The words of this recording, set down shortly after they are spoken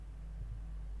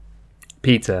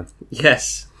Peter,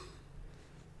 Yes.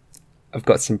 I've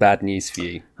got some bad news for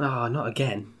you. Oh, not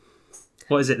again.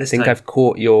 What is it I this think time? I've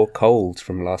caught your cold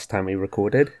from last time we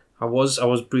recorded. I was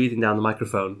breathing down the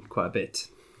microphone quite a bit.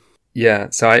 Yeah,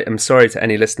 so I am sorry to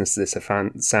any listeners to this. I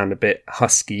sound a bit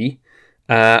husky.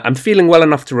 I'm feeling well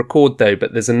enough to record, though,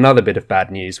 but there's another bit of bad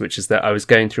news, which is that I was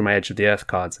going through my Edge of the Earth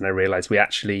cards and I realised we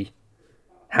actually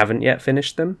haven't yet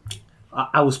finished them.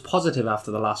 I was positive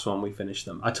after the last one we finished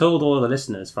them. I told all the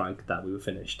listeners, Frank, that we were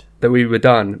finished. That we were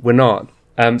done. We're not.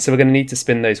 So we're going to need to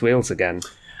spin those wheels again.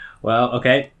 Well,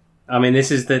 okay. I mean, this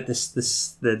is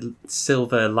the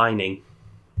silver lining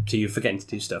to you forgetting to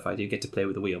do stuff. I do get to play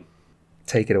with the wheel.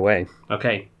 Take it away.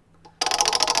 Okay.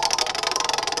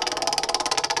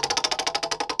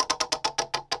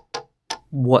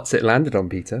 What's it landed on,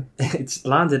 Peter? It's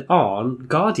landed on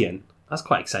Guardian. That's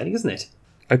quite exciting, isn't it?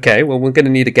 Okay, well, we're going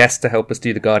to need a guest to help us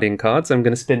do the Guardian cards. I'm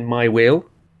going to spin my wheel.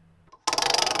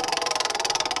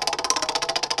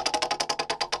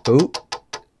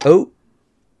 Oh,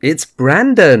 it's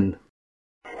Brandon.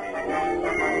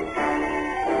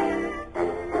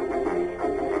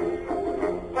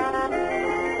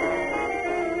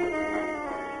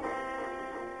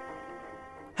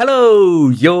 Hello,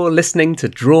 you're listening to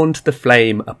Drawn to the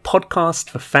Flame, a podcast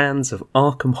for fans of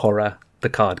Arkham Horror, the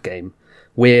card game.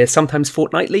 We're sometimes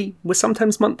fortnightly, we're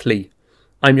sometimes monthly.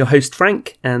 I'm your host,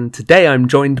 Frank, and today I'm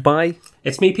joined by...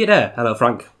 It's me, Peter. Hello,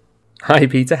 Frank. Hi,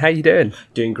 Peter, how you doing?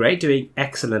 Doing great, doing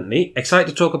excellently. Excited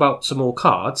to talk about some more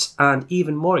cards, and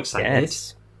even more excited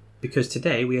because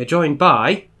today we are joined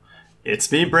by... It's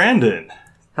me, Brandon.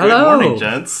 Hello. Good morning,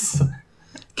 gents.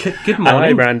 Good morning.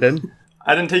 Hi, Brandon.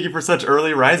 I didn't take you for such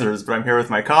early risers, but I'm here with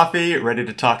my coffee, ready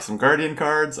to talk some Guardian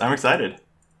cards. I'm excited.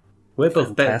 We're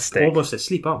both Fantastic. almost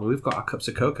asleep, aren't we? We've got our cups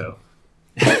of cocoa.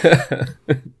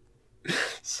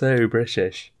 So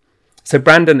British. So,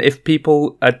 Brandon, if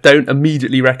people don't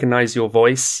immediately recognise your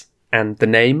voice and the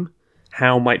name,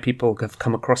 how might people have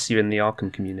come across you in the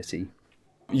Arkham community?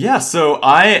 Yeah, so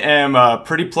I am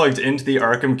pretty plugged into the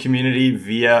Arkham community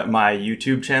via my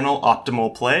YouTube channel,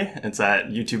 Optimal Play. It's at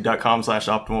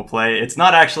youtube.com/optimalplay. It's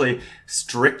not actually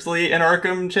strictly an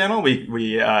Arkham channel.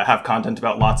 We have content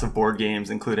about lots of board games,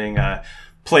 including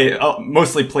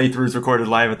mostly playthroughs recorded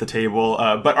live at the table.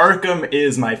 But Arkham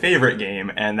is my favorite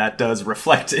game, and that does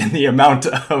reflect in the amount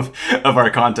of our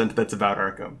content that's about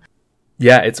Arkham.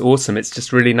 Yeah, it's awesome. It's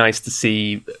just really nice to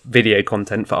see video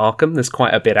content for Arkham. There's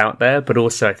quite a bit out there, but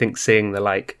also I think seeing the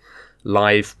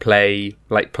live play,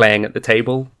 playing at the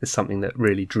table is something that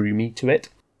really drew me to it.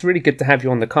 It's really good to have you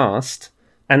on the cast.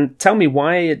 And tell me,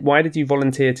 why did you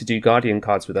volunteer to do Guardian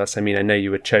cards with us? I mean, I know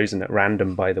you were chosen at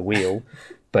random by the wheel,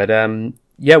 but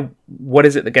what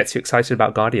is it that gets you excited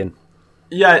about Guardian?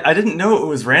 Yeah, I didn't know it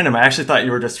was random. I actually thought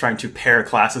you were just trying to pair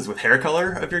classes with hair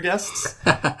color of your guests.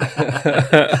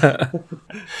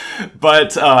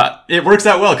 But it works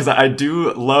out well because I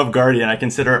do love Guardian. I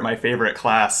consider it my favorite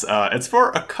class. It's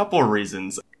for a couple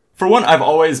reasons. For one, I've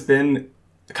always been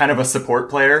kind of a support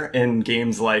player in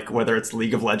games like whether it's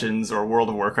League of Legends or World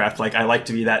of Warcraft. Like, I like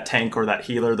to be that tank or that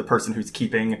healer, the person who's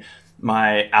keeping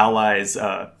my allies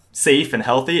safe and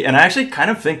healthy. And I actually kind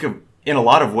of think of, in a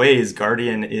lot of ways,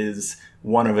 Guardian is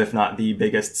one of, if not the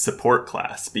biggest support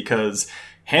class, because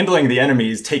handling the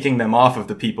enemies, taking them off of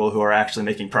the people who are actually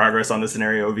making progress on the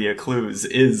scenario via clues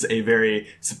is a very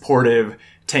supportive,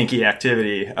 tanky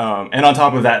activity. And on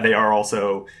top of that, they are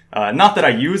also, not that I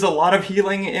use a lot of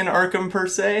healing in Arkham per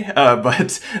se,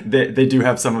 but they do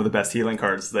have some of the best healing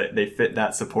cards that they fit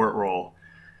that support role.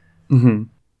 Mm-hmm.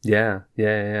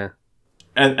 Yeah.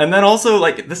 And then also,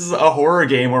 this is a horror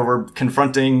game where we're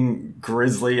confronting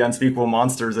grisly, unspeakable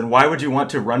monsters, and why would you want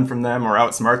to run from them or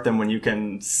outsmart them when you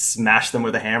can smash them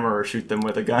with a hammer or shoot them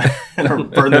with a gun or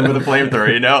burn them with a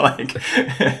flamethrower, you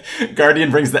know?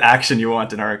 Guardian brings the action you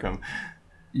want in Arkham.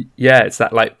 Yeah, it's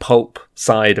that, pulp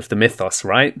side of the mythos,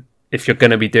 right? If you're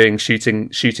going to be doing shooting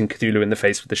Cthulhu in the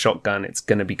face with a shotgun, it's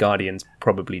going to be Guardians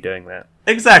probably doing that.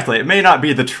 Exactly. It may not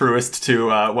be the truest to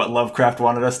what Lovecraft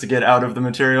wanted us to get out of the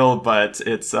material, but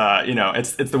it's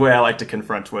it's the way I like to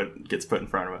confront what gets put in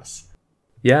front of us.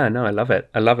 Yeah, no, I love it.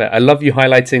 I love you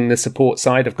highlighting the support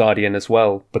side of Guardian as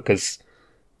well, because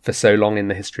for so long in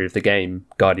the history of the game,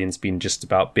 Guardian's been just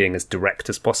about being as direct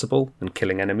as possible and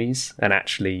killing enemies. And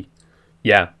actually,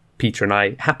 yeah, Peter and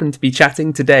I happened to be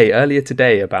chatting earlier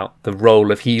today, about the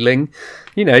role of healing.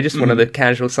 You know, just one of the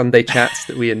casual Sunday chats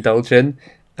that we indulge in.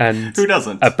 And who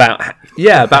doesn't? About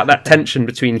that tension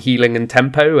between healing and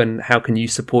tempo, and how can you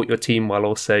support your team while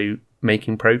also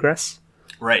making progress.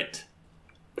 Right.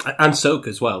 And soak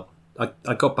as well.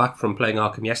 I got back from playing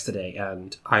Arkham yesterday,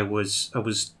 and I was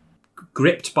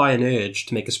gripped by an urge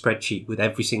to make a spreadsheet with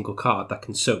every single card that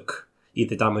can soak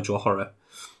either damage or horror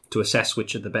to assess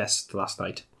which are the best last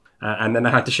night. And then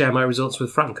I had to share my results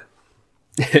with Frank.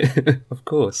 Of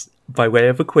course, by way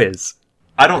of a quiz.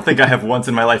 I don't think I have once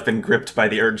in my life been gripped by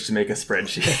the urge to make a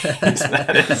spreadsheet.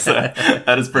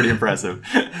 That is pretty impressive.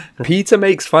 Peter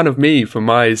makes fun of me for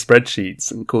my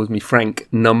spreadsheets and calls me Frank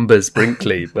Numbers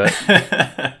Brinkley, but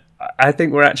I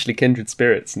think we're actually kindred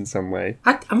spirits in some way.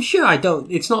 I'm sure I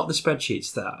don't. It's not the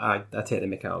spreadsheets that I take the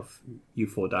mick out of you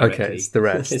for directly. Okay, it's the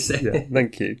rest. Yeah,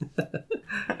 thank you.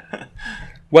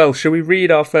 Well, shall we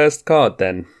read our first card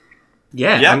then?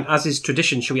 Yeah, and as is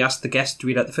tradition, shall we ask the guest to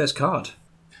read out the first card?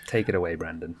 Take it away,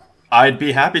 Brandon. I'd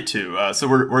be happy to. So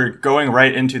we're going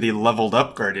right into the leveled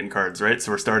up Guardian cards, right?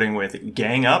 So we're starting with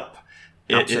Gang Up.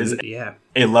 It is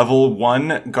a level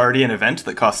 1 Guardian event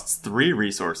that costs 3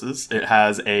 resources. It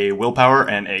has a willpower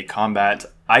and a combat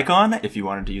icon, if you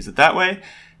wanted to use it that way.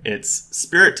 It's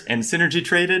spirit and synergy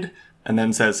traded, and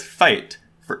then says fight.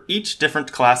 For each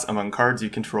different class among cards you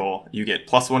control, you get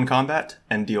 +1 combat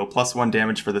and deal +1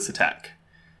 damage for this attack.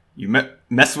 You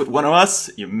mess with one of us,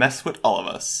 you mess with all of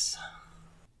us.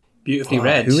 Beautifully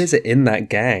read. Who is it in that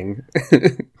gang?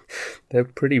 They're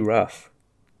pretty rough.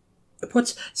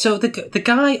 So the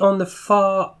guy on the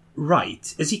far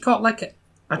right, has he got like a...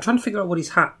 I'm trying to figure out what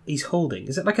he's holding.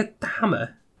 Is it like a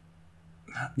hammer?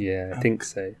 Yeah, I think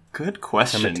so. Good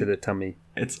question. Hammer to the tummy.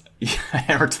 It's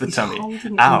hammer to the He's tummy.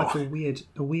 holding it Ow. in like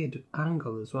a weird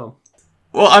angle as well.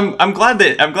 Well, I'm glad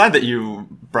that you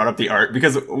brought up the art,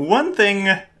 because one thing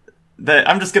that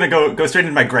I'm just gonna go straight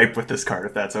into my gripe with this card,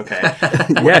 if that's okay.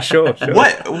 Yeah, sure.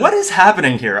 What is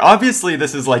happening here? Obviously,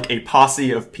 this is like a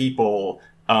posse of people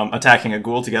attacking a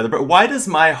ghoul together, but why does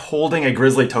my holding a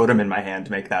grizzly totem in my hand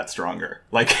make that stronger?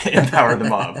 Like, empower the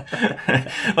mob.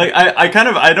 Like,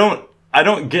 I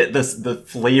don't get the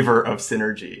flavor of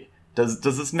synergy. Does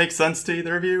this make sense to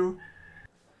either of you?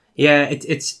 Yeah,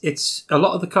 it's a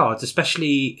lot of the cards,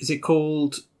 especially, is it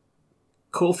called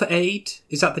Call for Aid?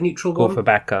 Is that the neutral one? Call for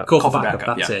backup. Call for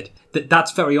backup, that's yeah. it.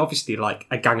 That's very obviously like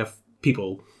a gang of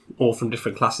people, all from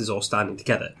different classes, all standing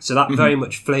together. So that very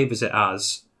much flavours it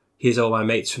as, here's all my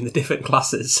mates from the different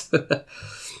classes.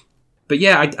 But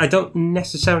yeah, I don't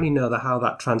necessarily know how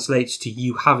that translates to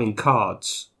you having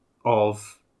cards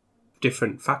of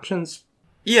different factions.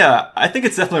 Yeah, I think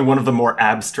it's definitely one of the more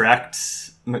abstract,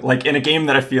 like in a game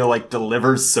that I feel like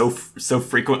delivers so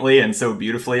frequently and so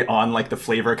beautifully on like the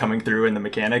flavor coming through and the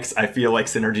mechanics. I feel like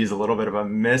synergy is a little bit of a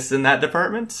miss in that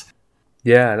department.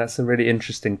 Yeah, that's a really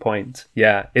interesting point.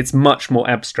 Yeah, it's much more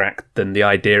abstract than the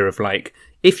idea of like,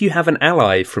 if you have an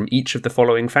ally from each of the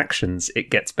following factions, it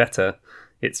gets better.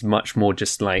 It's much more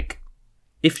just like,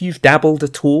 if you've dabbled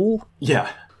at all.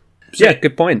 Yeah. So yeah,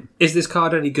 good point. Is this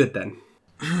card any good then?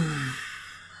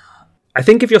 I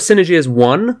think if your synergy is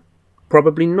 1,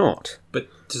 probably not. But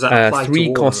does that apply 3 to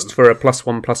all cost of them? for a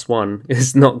 +1/+1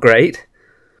 is not great.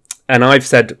 And I've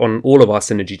said on all of our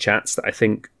synergy chats that I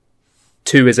think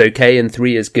 2 is okay and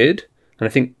 3 is good. And I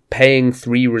think paying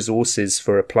 3 resources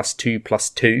for a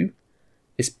 +2/+2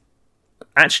 is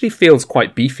actually feels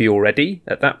quite beefy already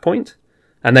at that point.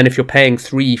 And then if you're paying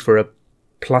 3 for a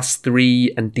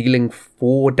 +3 and dealing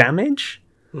 4 damage,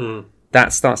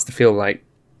 that starts to feel like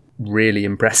really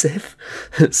impressive.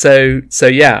 So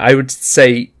yeah, I would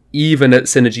say even at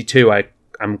Synergy 2,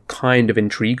 I'm kind of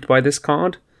intrigued by this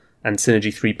card. And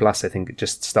Synergy 3+, I think it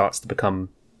just starts to become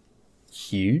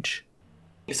huge.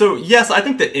 So yes, I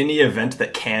think that any event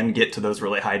that can get to those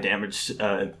really high damage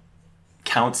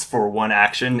counts for one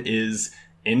action is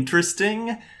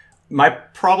interesting. My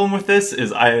problem with this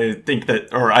is I think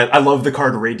that, or I love the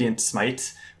card Radiant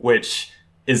Smite, which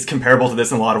is comparable to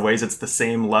this in a lot of ways. It's the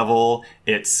same level.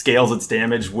 It scales its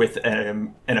damage with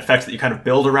an effect that you kind of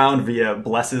build around via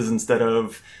blesses instead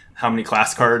of how many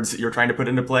class cards you're trying to put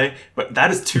into play. But that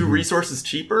is 2 resources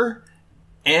cheaper.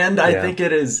 And I think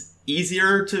it is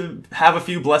easier to have a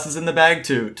few blesses in the bag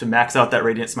to max out that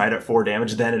Radiant Smite at 4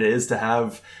 damage than it is to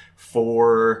have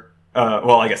 3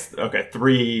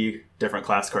 different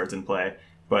class cards in play.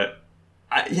 But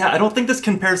I don't think this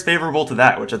compares favorable to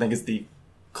that, which I think is the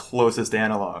closest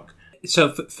analog.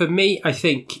 So for me, I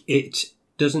think it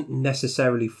doesn't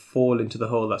necessarily fall into the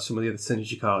hole that some of the other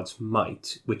synergy cards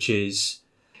might, which is,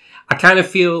 I kind of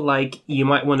feel like you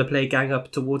might want to play Gang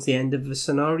Up towards the end of the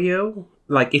scenario.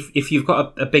 Like if you've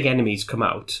got a big enemies come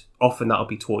out, often that'll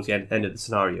be towards the end of the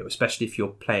scenario, especially if you're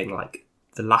playing like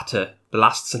the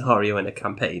last scenario in a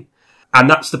campaign. And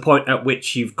that's the point at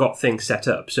which you've got things set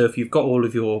up. So if you've got all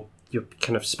of your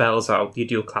kind of spells out, your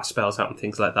dual class spells out and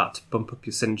things like that to bump up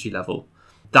your synergy level,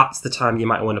 that's the time you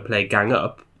might want to play Gang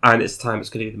Up, and it's the time it's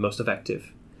going to be the most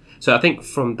effective. So I think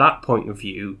from that point of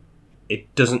view,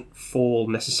 it doesn't fall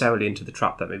necessarily into the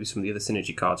trap that maybe some of the other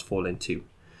synergy cards fall into.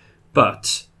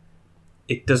 But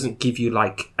it doesn't give you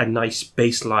like a nice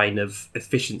baseline of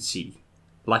efficiency,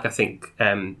 like I think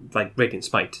like Radiant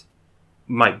Smite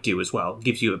might do as well. It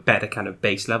gives you a better kind of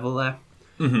base level there,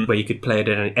 where you could play it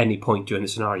at any point during the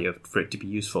scenario for it to be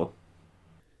useful.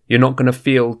 You're not going to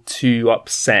feel too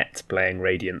upset playing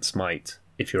Radiant Smite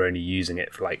if you're only using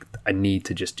it for like, I need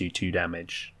to just do 2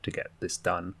 damage to get this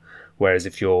done. Whereas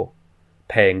if you're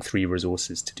paying 3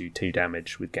 resources to do 2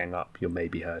 damage with Gang Up, you're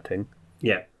maybe hurting.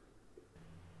 Yeah.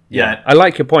 Yeah. I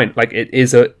like your point. Like,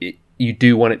 you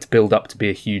do want it to build up to be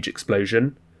a huge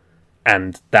explosion,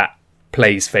 and that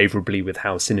plays favourably with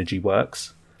how synergy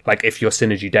works. Like, if your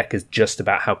synergy deck is just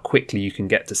about how quickly you can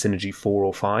get to synergy 4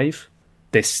 or 5,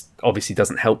 this obviously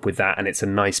doesn't help with that, and it's a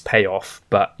nice payoff,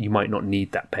 but you might not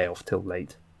need that payoff till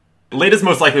late. Late is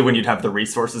most likely when you'd have the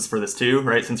resources for this too,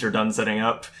 right? Since you're done setting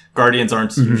up. Guardians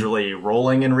aren't usually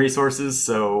rolling in resources,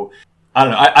 so I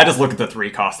don't know. I just look at the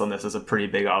 3 cost on this as a pretty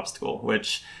big obstacle,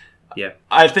 which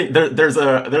I think there's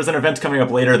an event coming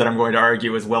up later that I'm going to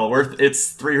argue is well worth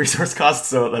its 3 resource costs,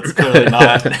 so that's clearly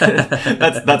not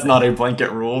that's not a blanket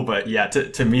rule, but yeah,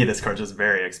 to me this card's just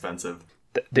very expensive.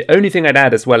 The only thing I'd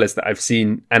add as well is that I've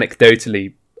seen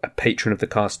anecdotally a patron of the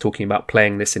cast talking about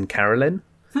playing this in Carolyn.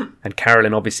 And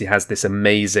Carolyn obviously has this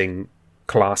amazing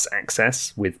class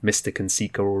access with Mystic and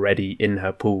Seeker already in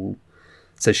her pool.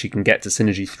 So she can get to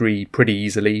Synergy 3 pretty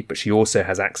easily, but she also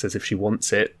has access, if she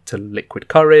wants it, to Liquid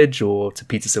Courage or to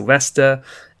Peter Sylvester,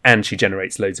 and she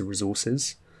generates loads of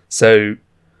resources. So,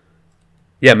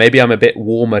 yeah, maybe I'm a bit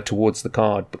warmer towards the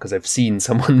card because I've seen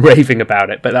someone raving about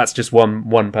it, but that's just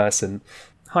one person.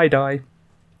 Hi, Di.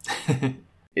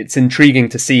 It's intriguing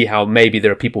to see how maybe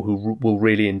there are people who will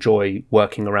really enjoy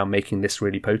working around making this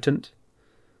really potent.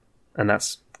 And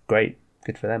that's great.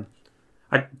 Good for them.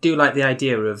 I do like the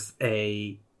idea of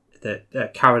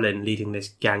Carolyn leading this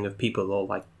gang of people all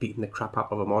like beating the crap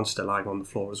out of a monster lying on the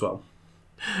floor as well.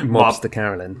 Mobster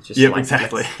Carolyn. Just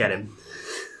exactly. Let's get him.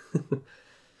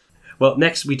 Well,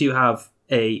 next we do have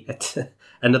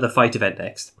another fight event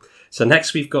next. So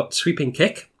next we've got Sweeping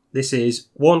Kick. This is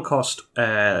 1 cost,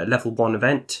 level 1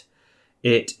 event.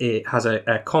 It has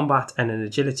a combat and an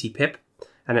agility pip,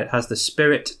 and it has the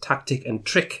spirit, tactic, and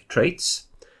trick traits.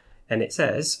 And it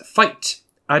says, fight.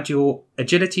 Add your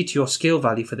agility to your skill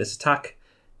value for this attack.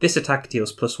 This attack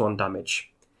deals +1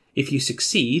 damage. If you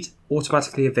succeed,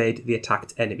 automatically evade the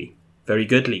attacked enemy. Very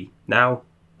good, Lee. Now,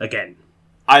 again.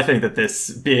 I think that this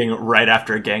being right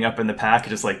after a Gang Up in the pack,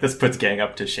 just like, this puts Gang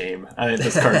Up to shame. I think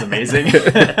this card's amazing.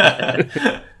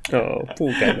 Oh,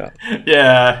 poor Gang Up.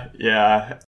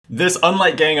 Yeah. This,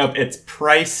 unlike Gang Up, it's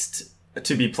priced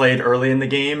to be played early in the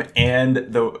game,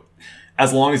 and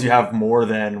as long as you have more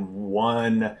than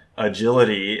 1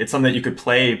 agility, it's something that you could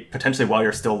play potentially while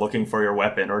you're still looking for your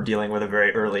weapon or dealing with a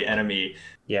very early enemy.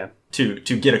 Yeah. To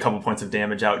get a couple points of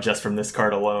damage out just from this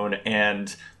card alone,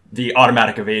 and the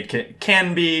automatic evade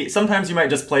can be, sometimes you might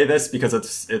just play this because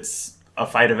it's a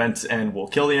fight event and will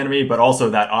kill the enemy, but also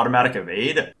that automatic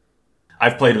evade,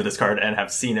 I've played with this card and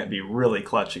have seen it be really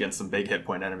clutch against some big hit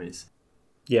point enemies.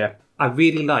 Yeah, I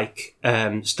really like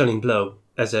Stunning Blow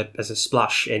as a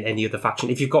splash in any other faction.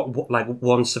 If you've got like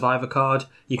 1 survivor card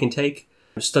you can take,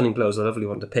 Stunning Blow is a lovely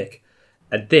one to pick.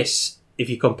 And this, if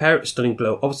you compare it to Stunning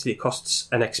Blow, obviously it costs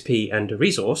an XP and a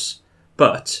resource,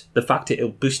 but the fact that it'll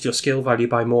boost your skill value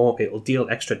by more, it'll deal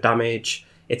extra damage.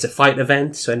 It's a fight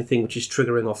event, so anything which is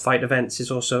triggering off fight events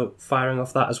is also firing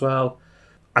off that as well.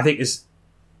 I think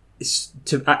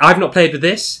I've not played with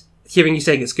this. Hearing you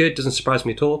saying it's good doesn't surprise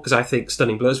me at all, because I think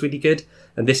Stunning Blow is really good,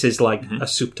 and this is like a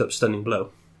souped up Stunning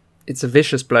Blow. It's a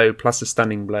vicious blow plus a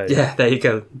stunning blow. Yeah, there you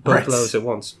go. Both blows at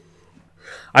once.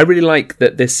 I really like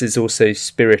that this is also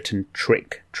Spirit and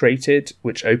Trick traded,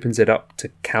 which opens it up to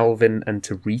Calvin and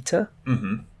to Rita.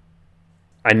 Mm-hmm.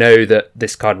 I know that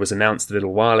this card was announced a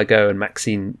little while ago, and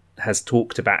Maxine has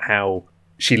talked about how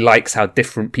she likes how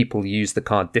different people use the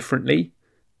card differently.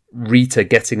 Rita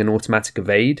getting an automatic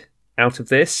evade out of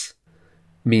this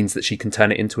means that she can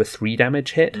turn it into a 3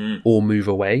 damage hit or move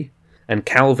away. And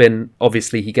Calvin,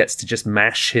 obviously, he gets to just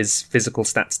mash his physical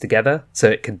stats together. So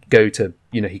it could go to,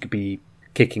 he could be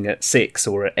kicking at 6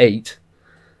 or at 8.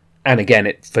 And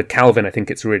again, for Calvin, I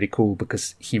think it's really cool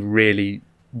because he really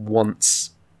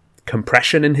wants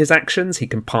compression in his actions. He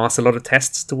can pass a lot of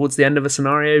tests towards the end of a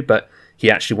scenario, but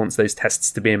he actually wants those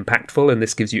tests to be impactful, and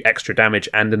this gives you extra damage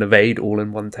and an evade all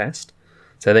in one test.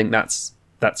 So I think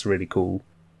that's really cool.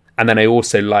 And then I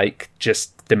also like,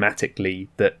 just thematically,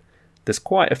 that there's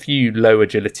quite a few low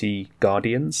agility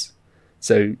guardians,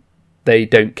 so they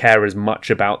don't care as much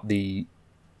about the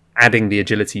adding the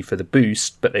agility for the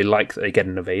boost, but they like that they get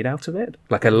an evade out of it.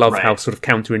 Like, I love how sort of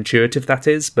counterintuitive that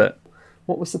is, but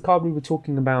what was the card we were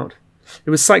talking about? It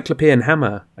was Cyclopean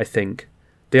Hammer, I think.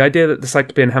 The idea that the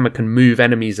Cyclopean Hammer can move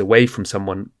enemies away from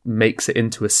someone makes it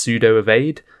into a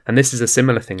pseudo-evade, and this is a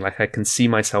similar thing. Like, I can see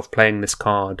myself playing this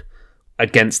card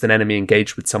against an enemy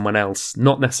engaged with someone else,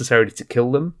 not necessarily to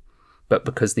kill them, but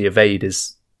because the evade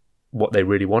is what they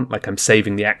really want. Like, I'm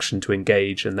saving the action to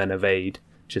engage and then evade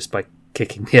just by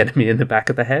kicking the enemy in the back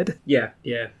of the head. Yeah.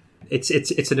 It's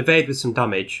an evade with some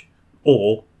damage,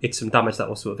 or it's some damage that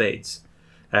also evades.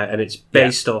 And it's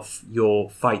based off your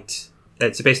fight.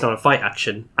 It's based on a fight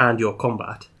action and your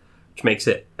combat, which makes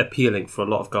it appealing for a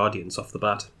lot of Guardians off the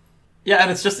bat. Yeah,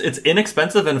 and it's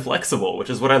inexpensive and flexible, which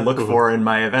is what I look for in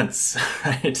my events,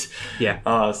 right?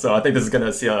 Yeah. So I think this is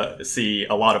going to see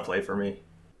a lot of play for me.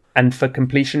 And for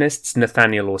completionists,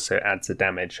 Nathaniel also adds a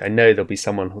damage. I know there'll be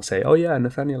someone who'll say, oh yeah,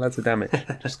 Nathaniel adds a damage.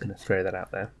 Just going to throw that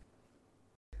out there.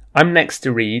 I'm next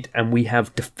to read, and we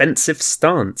have Defensive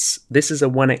Stance. This is a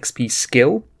 1 XP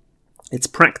skill. It's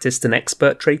practiced and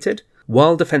expert traded.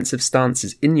 While Defensive Stance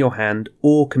is in your hand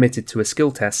or committed to a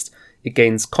skill test, it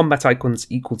gains combat icons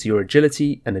equal to your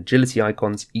agility and agility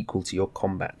icons equal to your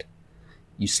combat.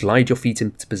 You slide your feet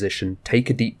into position, take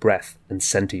a deep breath, and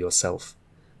center yourself.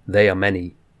 They are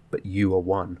many, but you are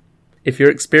one. If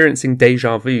you're experiencing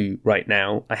deja vu right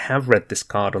now, I have read this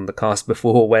card on the cast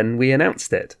before when we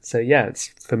announced it. So yeah,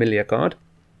 it's a familiar card.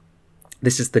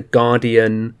 This is the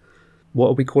Guardian... What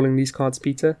are we calling these cards,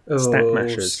 Peter? Stat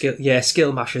mashers.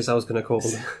 Skill mashers, I was going to call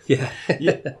them.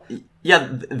 Yeah,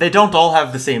 they don't all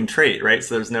have the same trait, right?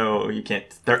 So there's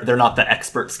they're not the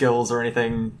expert skills or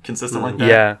anything consistent like that.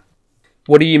 Yeah.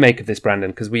 What do you make of this,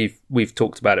 Brandon? Because we've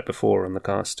talked about it before on the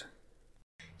cast.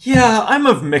 Yeah, I'm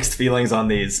of mixed feelings on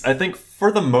these. I think for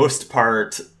the most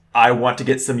part, I want to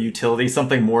get some utility,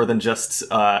 something more than just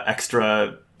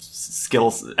extra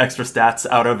skills, extra stats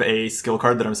out of a skill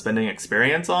card that I'm spending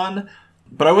experience on.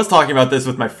 But I was talking about this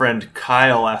with my friend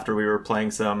Kyle after we were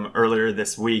playing some earlier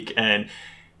this week, and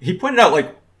he pointed out,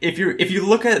 like, if you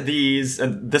look at these,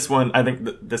 and this one, I think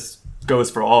this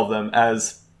goes for all of them,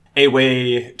 as a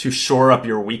way to shore up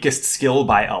your weakest skill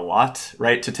by a lot,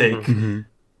 right?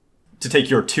 To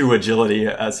take your 2 agility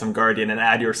as some Guardian and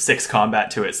add your 6 combat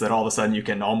to it, so that all of a sudden you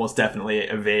can almost definitely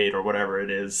evade or whatever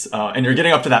it is. And you're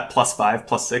getting up to that +5,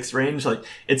 +6 range. Like,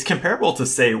 it's comparable to,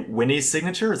 say, Winnie's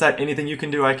signature. Is that anything you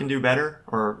can do I can do better?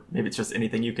 Or maybe it's just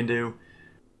anything you can do?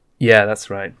 Yeah,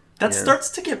 that's right. That starts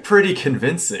to get pretty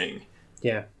convincing.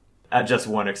 Yeah. At just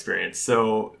 1 experience.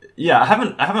 So, yeah, I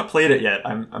haven't played it yet.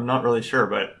 I'm not really sure,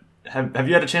 but have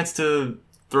you had a chance to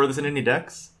throw this in any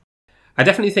decks? I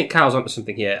definitely think Kyle's onto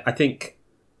something here. I think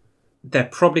they're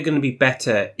probably going to be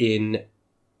better in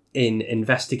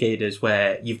investigators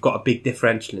where you've got a big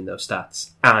differential in those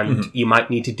stats, and you might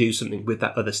need to do something with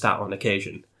that other stat on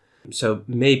occasion. So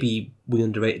maybe we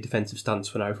underrated Defensive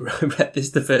Stance when I read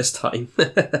this the first time.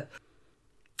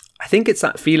 I think it's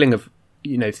that feeling of,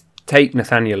 take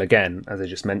Nathaniel again, as I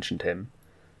just mentioned him.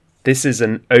 This is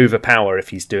an overpower if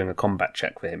he's doing a combat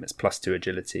check for him. It's +2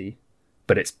 agility,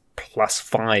 but it's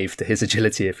 +5 to his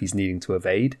agility if he's needing to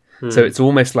evade. So it's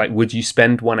almost like, would you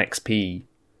spend 1 XP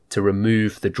to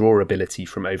remove the draw ability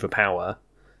from overpower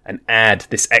and add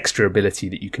this extra ability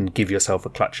that you can give yourself a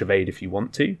clutch evade if you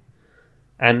want to?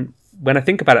 And when I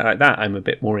think about it like that, I'm a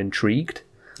bit more intrigued.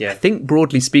 Yeah. I think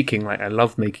broadly speaking, like, I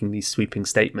love making these sweeping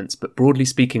statements, but broadly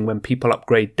speaking, when people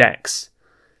upgrade decks,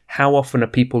 how often are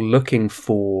people looking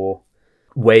for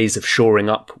ways of shoring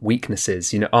up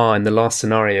weaknesses? In the last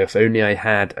scenario, if only I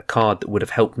had a card that would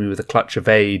have helped me with a clutch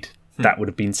evade, that would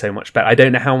have been so much better. I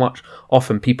don't know how much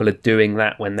often people are doing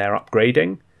that when they're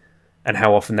upgrading, and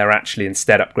how often they're actually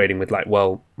instead upgrading with, like,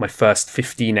 well, my first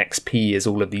 15 XP is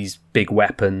all of these big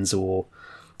weapons, or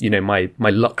my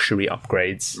luxury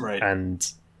upgrades. Right.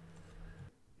 And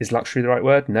is luxury the right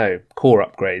word? No, core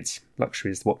upgrades.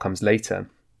 Luxury is what comes later.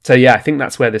 So yeah, I think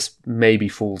that's where this maybe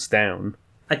falls down.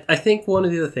 I think one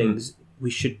of the other things we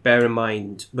should bear in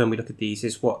mind when we look at these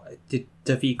is, what did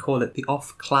Davi call it, the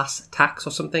off-class tax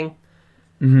or something?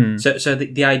 Mm-hmm. So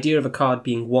the idea of a card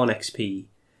being 1 XP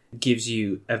gives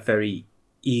you a very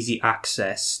easy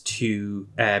access to...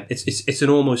 It's an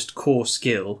almost core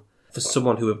skill for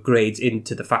someone who upgrades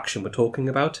into the faction we're talking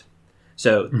about.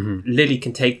 So Lily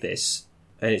can take this,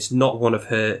 and it's not one of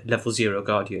her level 0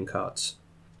 Guardian cards.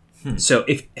 So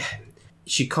if...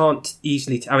 She can't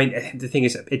easily... the thing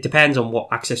is, it depends on what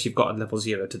access you've got at level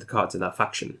 0 to the cards in that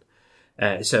faction.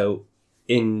 So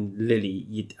in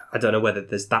Lily, I don't know whether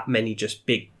there's that many just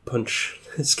big punch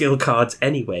skill cards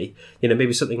anyway.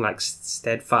 Maybe something like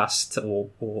Steadfast or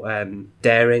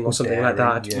Daring or something like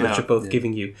that, which are both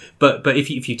giving you. But if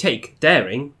you take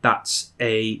Daring, that's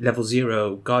a level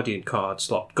 0 Guardian card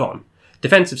slot gone.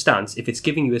 Defensive Stance, if it's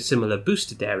giving you a similar boost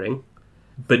to Daring,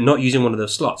 but not using one of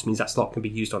those slots, means that slot can be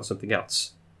used on something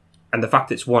else. And the fact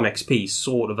that it's 1 XP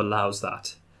sort of allows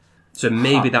that. So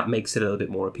maybe that makes it a little bit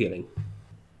more appealing.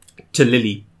 To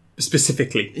Lily,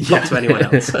 specifically, not to anyone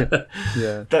else.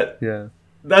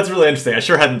 That's really interesting. I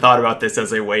sure hadn't thought about this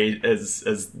as a way,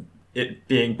 as it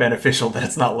being beneficial that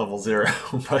it's not level 0.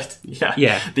 But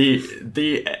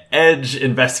the Edge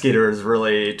investigators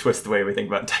really twist the way we think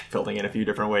about deck building in a few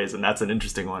different ways, and that's an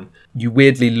interesting one. You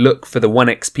weirdly look for the 1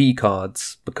 XP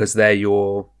cards because they're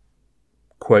your,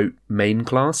 quote, main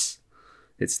class.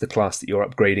 It's the class that you're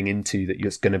upgrading into that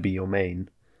is going to be your main.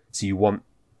 So you want,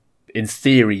 in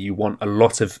theory, you want a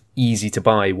lot of easy to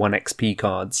buy 1 XP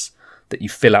cards that you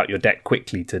fill out your deck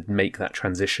quickly to make that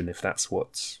transition if that's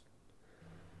what's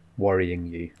worrying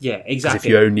you. Yeah, exactly.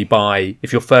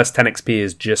 If your first 10 XP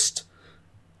is just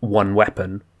 1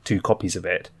 weapon, 2 copies of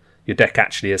it, your deck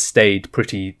actually has stayed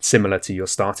pretty similar to your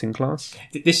starting class.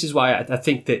 This is why I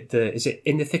think that is it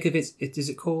In the Thick of It? Is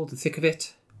it called The Thick of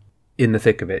It? In the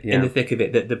Thick of It, yeah. In the Thick of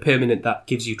It, the permanent that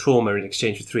gives you trauma in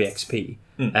exchange for 3 XP.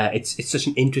 It's such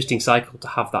an interesting cycle to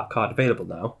have that card available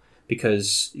now,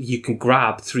 because you can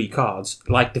grab 3 cards,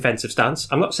 like Defensive Stance.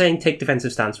 I'm not saying take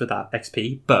Defensive Stance with that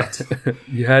XP, but...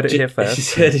 You heard it here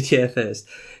first. You heard it here first.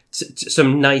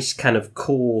 Some nice kind of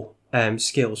core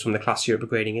skills from the class you're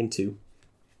upgrading into,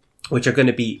 which are going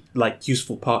to be like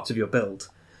useful parts of your build.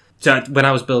 So when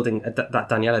I was building that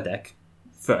Daniela deck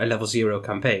for a level 0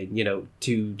 campaign,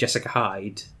 to Jessica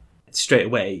Hyde straight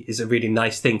away is a really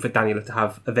nice thing for Daniela to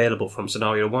have available from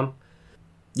scenario 1.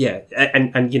 Yeah,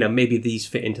 and maybe these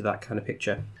fit into that kind of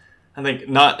picture. I think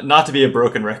not to be a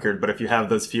broken record, but if you have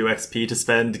those few XP to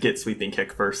spend, get Sweeping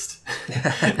Kick first.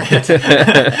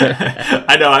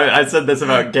 I know I said this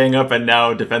about Gang Up and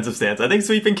now Defensive Stance. I think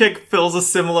Sweeping Kick fills a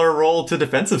similar role to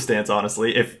Defensive Stance,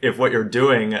 honestly. If what you're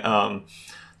doing,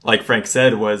 like Frank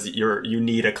said, was you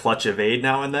need a clutch evade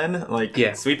now and then.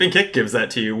 Sweeping Kick gives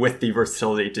that to you with the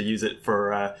versatility to use it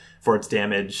for its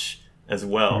damage as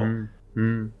well.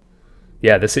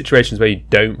 Yeah, the situations where you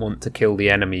don't want to kill the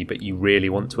enemy, but you really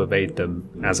want to evade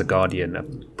them as a Guardian are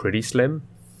pretty slim.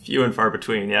 Few and far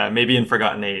between, yeah. Maybe in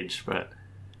Forgotten Age, but...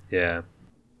 Yeah.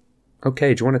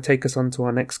 Okay, do you want to take us on to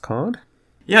our next card?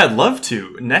 Yeah, I'd love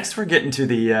to. Next, we're getting to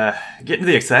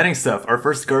the exciting stuff. Our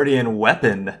first Guardian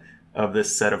weapon of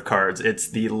this set of cards. It's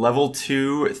the level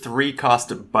 2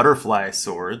 3-cost Butterfly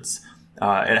Swords.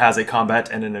 It has a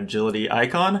combat and an agility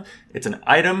icon. It's an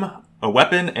item, a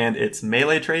weapon, and it's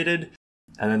melee traded.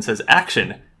 And then says,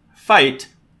 action, fight,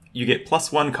 you get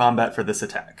 +1 combat for this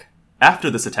attack. After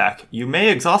this attack, you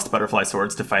may exhaust Butterfly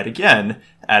Swords to fight again,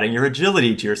 adding your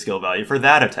agility to your skill value for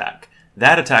that attack.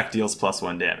 That attack deals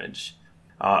 +1 damage.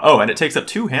 And it takes up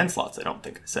 2 hand slots, I don't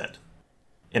think I said.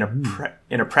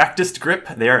 In a practiced grip,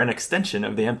 they are an extension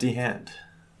of the empty hand.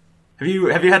 Have you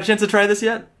had a chance to try this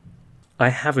yet? I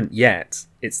haven't yet.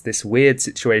 It's this weird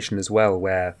situation as well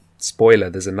where, spoiler,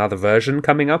 there's another version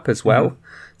coming up as well.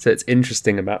 So it's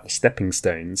interesting about the stepping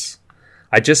stones.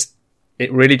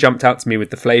 It really jumped out to me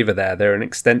with the flavour there. They're an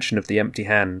extension of the empty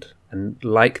hand. And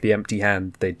like the empty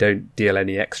hand, they don't deal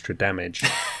any extra damage.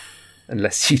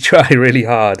 Unless you try really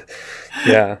hard.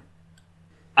 Yeah.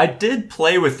 I did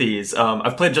play with these.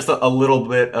 I've played just a little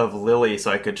bit of Lily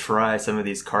so I could try some of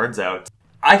these cards out.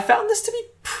 I found this to be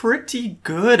pretty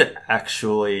good,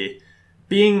 actually.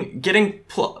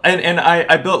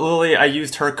 I built Lily, I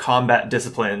used her combat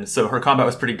discipline, so her combat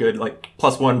was pretty good, like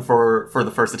 +1 for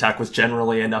the first attack was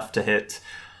generally enough to hit.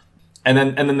 And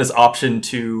then this option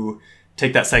to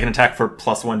take that second attack for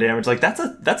 +1 damage, like that's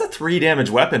a 3 damage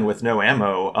weapon with no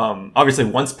ammo. Obviously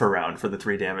once per round for the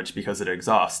 3 damage because it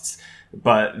exhausts.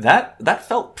 But that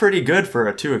felt pretty good for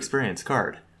a 2 experience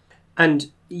card.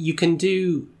 And you can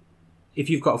do, if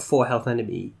you've got a 4 health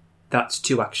enemy, that's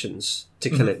 2 actions to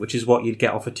kill it, which is what you'd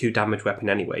get off a 2 damage weapon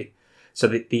anyway. So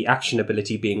the action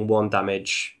ability being 1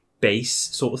 damage base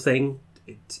sort of thing,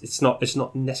 it's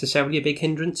not necessarily a big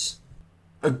hindrance.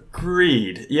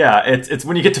 Agreed. Yeah, it's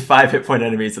when you get to 5 hit point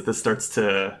enemies that this starts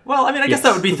to... Well, I mean, I guess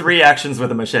that would be 3 actions with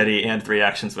a machete and 3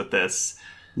 actions with this.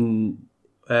 1,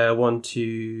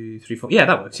 2, 3, 4... Yeah,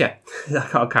 that works, yeah.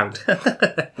 I'll count.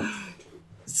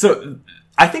 So...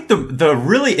 I think the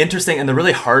really interesting and the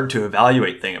really hard to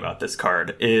evaluate thing about this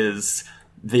card is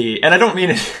and I don't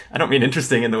mean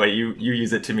interesting in the way you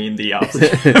use it to mean the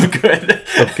opposite of good.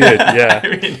 Oh, good, yeah.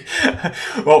 I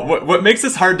mean, well, what makes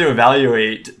this hard to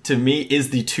evaluate to me is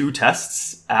the two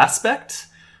tests aspect.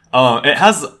 It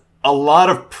has a lot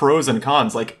of pros and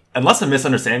cons. Like, unless I'm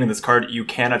misunderstanding this card, you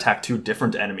can attack two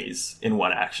different enemies in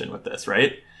one action with this,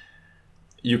 right?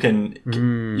 You can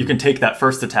take that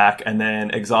first attack and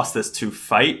then exhaust this to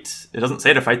fight. It doesn't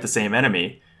say to fight the same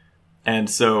enemy, and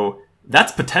so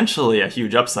that's potentially a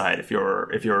huge upside if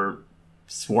you're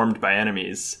swarmed by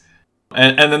enemies.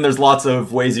 And then there's lots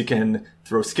of ways you can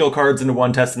throw skill cards into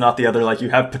one test and not the other. Like, you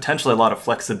have potentially a lot of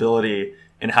flexibility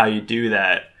in how you do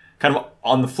that. Kind of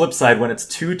on the flip side, when it's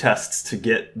two tests to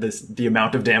get the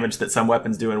amount of damage that some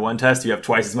weapons do in one test, you have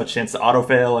twice as much chance to auto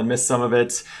fail and miss some of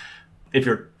it. If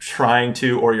you're trying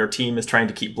to, or your team is trying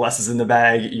to keep blesses in the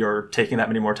bag, you're taking that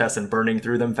many more tests and burning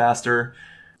through them faster.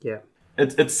 Yeah.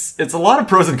 It's a lot of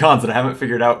pros and cons that I haven't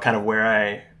figured out kind of where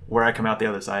I come out the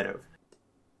other side of.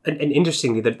 And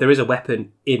interestingly, that there is a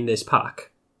weapon in this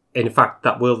pack, in fact,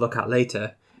 that we'll look at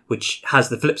later, which has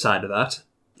the flip side of that.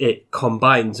 It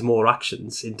combines more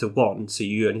actions into one, so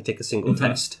you only take a single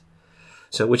test.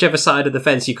 So whichever side of the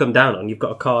fence you come down on, you've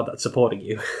got a card that's supporting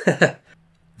you.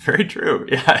 Very true.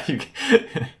 Yeah, you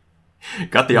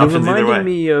got the options either way. You're reminding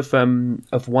me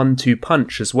of 1-2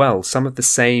 punch as well. Some of the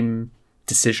same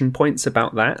decision points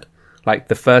about that. Like,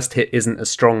 the first hit isn't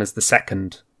as strong as the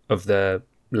second of the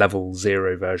level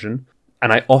 0 version.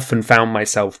 And I often found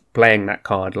myself playing that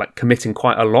card, like committing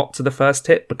quite a lot to the first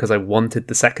hit because I wanted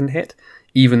the second hit,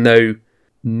 even though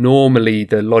normally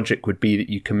the logic would be that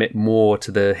you commit more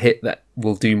to the hit that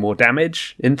will do more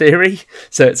damage in theory.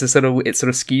 So it sort of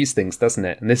skews things, doesn't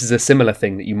it? And this is a similar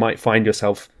thing, that you might find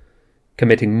yourself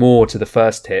committing more to the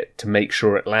first hit to make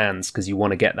sure it lands because you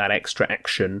want to get that extra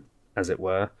action, as it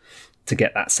were, to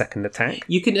get that second attack.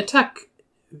 You can attack,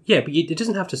 yeah, but it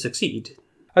doesn't have to succeed.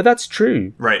 Oh, that's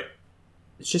true. Right.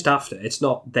 It's just after. It's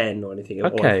not then or anything.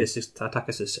 Okay. Or if this attack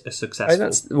is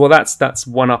successful. Oh, that's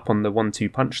one up on the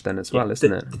 1-2 punch then as well,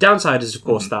 isn't it? The downside is, of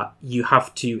course, that you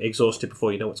have to exhaust it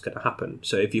before you know what's going to happen.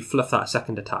 So if you fluff that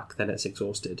second attack, then it's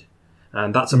exhausted.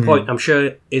 And that's a point I'm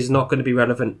sure is not going to be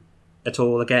relevant at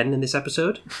all again in this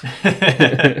episode.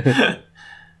 The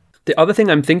other thing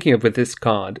I'm thinking of with this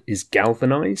card is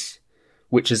Galvanize,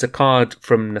 which is a card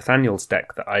from Nathaniel's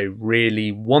deck that I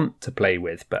really want to play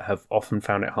with, but have often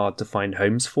found it hard to find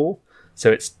homes for.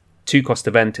 So it's 2-cost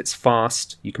event, it's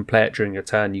fast, you can play it during your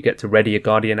turn, you get to ready a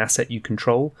Guardian asset you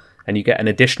control, and you get an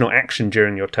additional action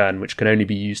during your turn, which can only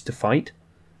be used to fight.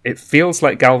 It feels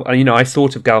like I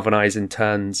thought of Galvanize in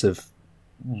terms of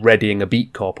readying a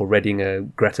Beat Cop or readying a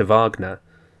Greta Wagner,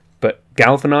 but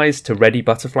Galvanize to ready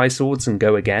Butterfly Swords and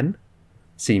go again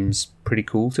seems pretty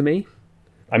cool to me.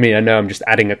 I mean, I know I'm just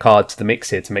adding a card to the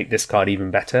mix here to make this card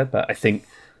even better, but I think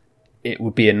it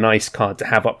would be a nice card to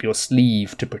have up your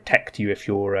sleeve to protect you if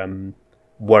you're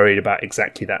worried about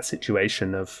exactly that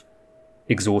situation of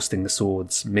exhausting the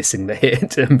swords, missing the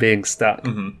hit, and being stuck.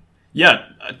 Mm-hmm. Yeah,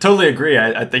 I totally agree.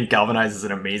 I think Galvanize is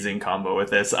an amazing combo with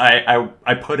this.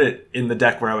 I put it in the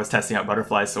deck where I was testing out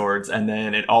Butterfly Swords, and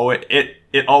then it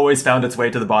always found its way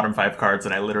to the bottom 5 cards,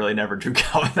 and I literally never drew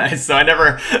Galvanize, so I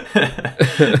never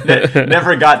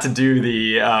never got to do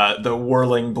the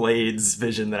whirling blades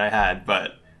vision that I had.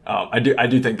 But I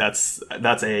do think that's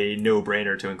a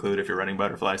no-brainer to include if you're running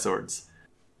Butterfly Swords.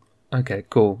 Okay,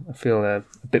 cool. I feel a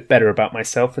bit better about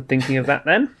myself for thinking of that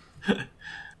then.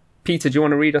 Peter, do you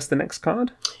want to read us the next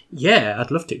card? Yeah, I'd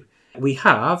love to. We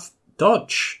have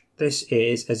Dodge. This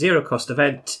is a 0-cost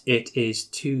event. It is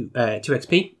 2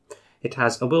 XP. It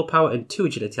has a willpower and 2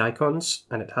 agility icons,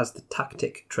 and it has the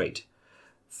tactic trait.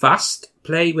 Fast.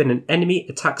 Play when an enemy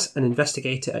attacks an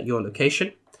investigator at your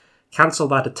location. Cancel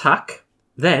that attack.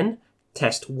 Then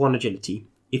test 1 agility.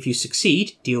 If you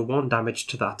succeed, deal 1 damage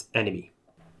to that enemy.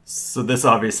 So this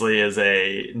obviously is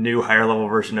a new higher level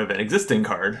version of an existing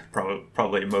card.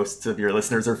 Probably most of your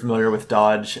listeners are familiar with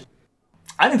Dodge.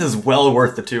 I think this is well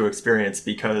worth the 2 experience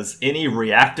because any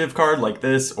reactive card like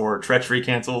this or treachery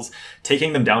cancels,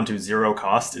 taking them down to 0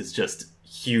 cost is just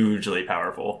hugely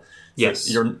powerful. Yes.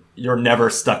 So you're never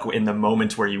stuck in the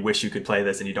moment where you wish you could play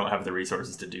this and you don't have the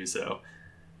resources to do so.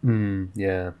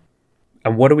 Yeah.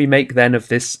 And what do we make then of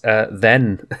this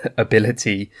then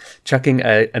ability, chucking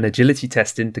an agility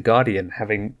test into Guardian,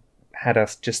 having had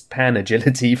us just pan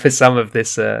agility for some of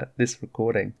this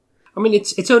recording? I mean,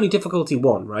 it's only difficulty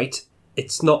 1, right?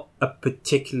 It's not a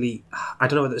particularly... I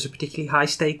don't know whether it's a particularly high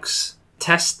stakes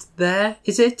test there,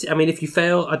 is it? I mean, if you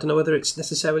fail, I don't know whether it's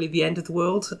necessarily the end of the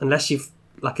world, unless you've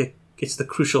it's the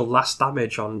crucial last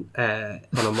damage on a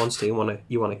monster you want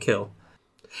to kill.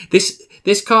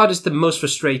 This card is the most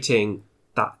frustrating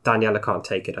that Daniela can't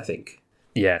take it, I think.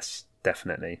 Yes,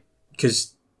 definitely.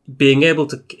 Because being able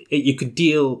to, you could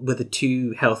deal with a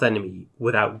 2 health enemy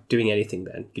without doing anything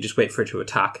then. You just wait for it to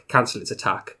attack, cancel its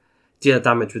attack, deal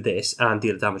damage with this, and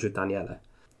deal damage with Daniela,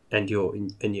 and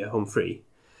you're home free.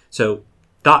 So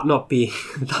that not being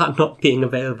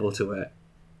available to her,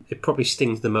 it probably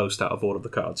stings the most out of all of the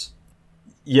cards.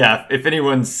 Yeah, if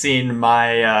anyone's seen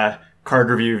my card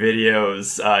review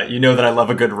videos, you know that I love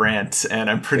a good rant, and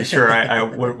I'm pretty sure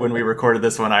when we recorded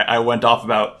this one, I went off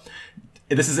about...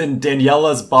 This is in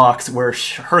Daniela's box where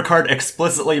her card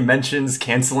explicitly mentions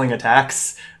canceling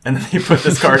attacks, and then they put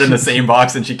this card in the same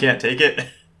box and she can't take it.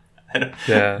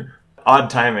 Yeah. Odd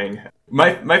timing.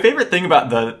 My favorite thing about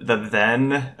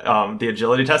the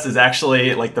agility test is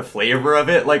actually like the flavor of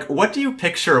it. Like, what do you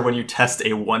picture when you test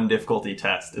a 1 difficulty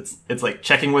test? It's like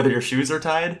checking whether your shoes are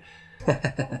tied.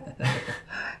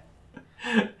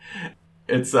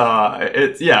 It's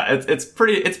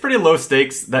pretty low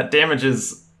stakes. That damage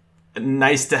is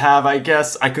nice to have, I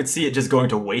guess. I could see it just going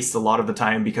to waste a lot of the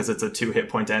time because it's a 2 hit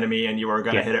point enemy and you are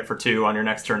going to hit it for 2 on your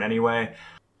next turn anyway.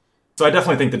 So I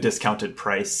definitely think the discounted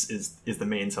price is the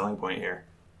main selling point here.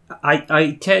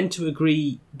 I tend to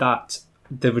agree that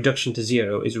the reduction to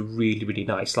 0 is really, really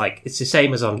nice. Like, it's the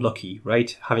same as on Lucky,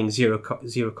 right? Having zero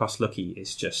cost Lucky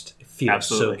is just, it feels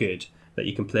Absolutely. so good that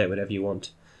you can play it whenever you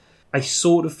want. I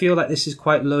sort of feel like this is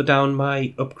quite low down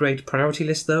my upgrade priority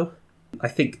list, though. I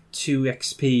think 2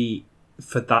 XP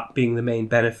for that being the main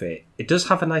benefit. It does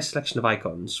have a nice selection of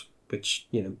icons, which,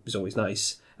 is always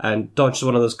nice. And Dodge is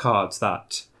one of those cards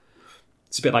that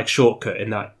it's a bit like Shortcut in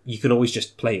that you can always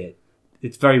just play it.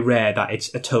 It's very rare that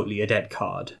it's a dead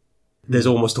card. There's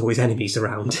almost always enemies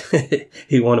around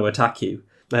who want to attack you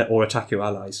or attack your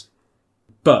allies.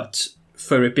 But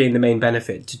for it being the main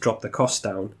benefit to drop the cost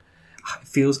down, it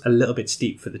feels a little bit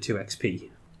steep for the 2 XP.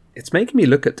 It's making me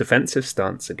look at defensive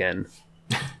stance again.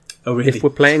 Oh, really? If we're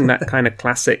playing that kind of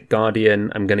classic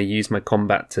Guardian, I'm going to use my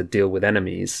combat to deal with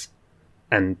enemies,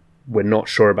 and we're not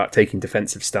sure about taking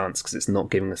defensive stance because it's not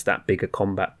giving us that bigger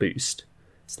combat boost.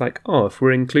 It's like, if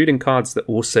we're including cards that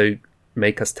also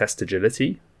make us test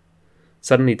agility,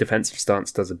 suddenly defensive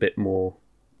stance does a bit more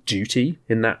duty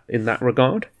in that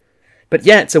regard. But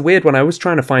yeah, it's a weird one. I was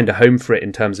trying to find a home for it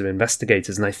in terms of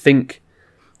investigators, and I think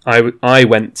I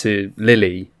went to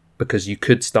Lily because you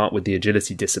could start with the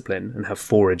agility discipline and have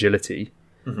 4 agility,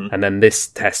 and then this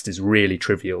test is really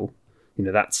trivial.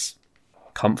 That's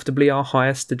comfortably our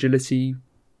highest agility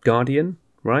Guardian,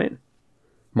 right?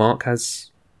 Mark has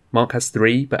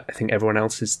 3, but I think everyone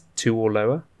else is 2 or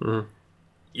lower.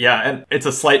 Yeah, and it's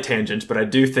a slight tangent, but I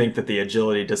do think that the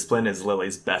agility discipline is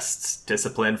Lily's best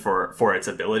discipline for its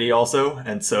ability also,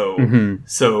 and so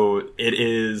it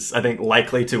is, I think,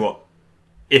 likely to,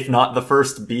 if not the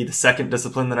first, be the second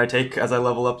discipline that I take as I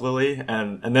level up Lily,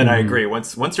 and then I agree.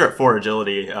 Once you're at 4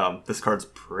 agility, this card's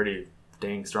pretty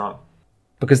dang strong.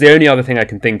 Because the only other thing I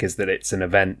can think is that it's an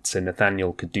event, so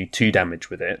Nathaniel could do 2 damage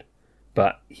with it,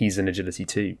 but he's an agility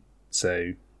 2,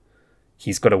 so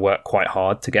he's got to work quite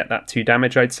hard to get that 2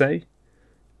 damage, I'd say.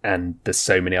 And there's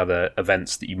so many other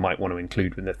events that you might want to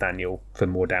include with Nathaniel for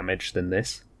more damage than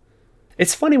this.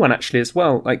 It's a funny one, actually, as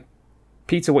well. Like,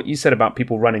 Peter, what you said about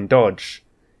people running dodge,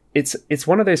 it's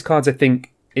one of those cards, I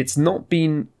think, it's not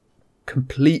been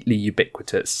completely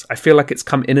ubiquitous. I feel like it's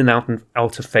come in and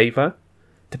out of favour,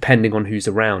 depending on who's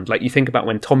around. Like, you think about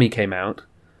when Tommy came out,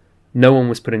 no one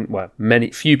was putting,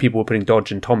 few people were putting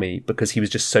dodge in Tommy because he was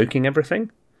just soaking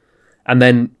everything. And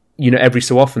then, every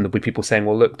so often there'll be people saying,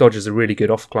 well, look, dodge is a really good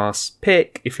off-class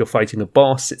pick. If you're fighting a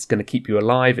boss, it's going to keep you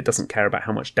alive. It doesn't care about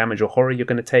how much damage or horror you're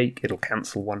going to take. It'll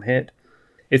cancel 1 hit.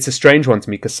 It's a strange one to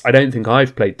me because I don't think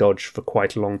I've played dodge for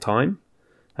quite a long time,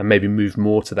 and maybe moved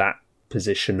more to that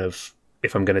position of,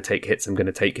 if I'm going to take hits, I'm going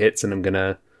to take hits, and I'm going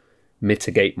to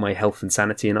mitigate my health and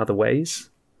sanity in other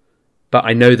ways. But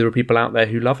I know there are people out there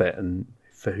who love it and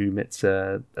for whom it's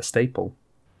a staple.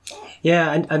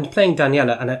 Yeah, and playing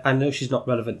Daniela, and I know she's not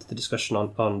relevant to the discussion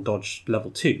on dodge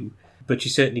level 2, but she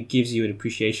certainly gives you an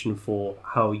appreciation for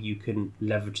how you can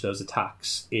leverage those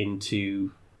attacks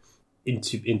into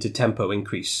tempo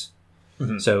increase.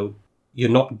 So you're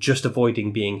not just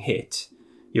avoiding being hit,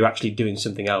 you're actually doing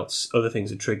something else. Other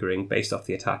things are triggering based off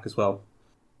the attack as well.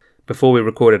 Before we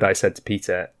recorded, I said to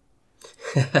Peter,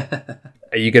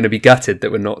 are you going to be gutted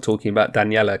that we're not talking about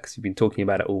Daniela because you've been talking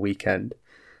about it all weekend?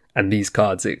 And these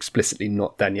cards are explicitly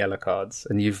not Daniela cards,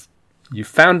 and you've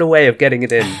found a way of getting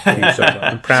it in.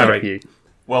 I'm proud of you.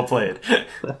 Well played.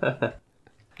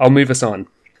 I'll move us on.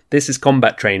 This is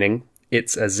combat training.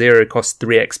 It's a 0 cost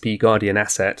 3 XP Guardian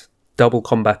asset, double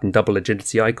combat and double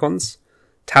agility icons,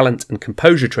 talent and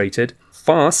composure traded,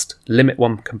 fast, limit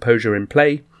 1 composure in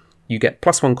play. You get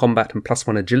 +1 combat and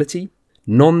 +1 agility,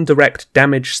 Non-direct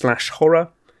damage/horror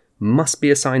must be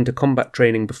assigned to combat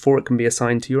training before it can be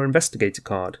assigned to your investigator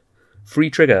card. Free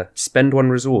trigger, spend 1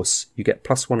 resource. You get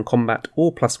 +1 combat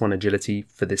or +1 agility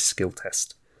for this skill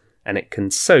test. And it can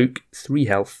soak 3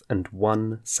 health and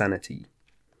 1 sanity.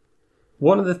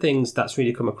 One of the things that's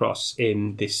really come across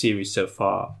in this series so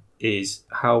far is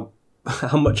how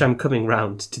much I'm coming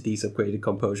round to these upgraded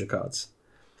composure cards.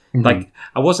 Mm-hmm. Like,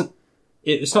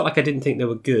 it's not like I didn't think they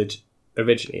were good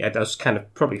originally. I was kind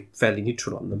of probably fairly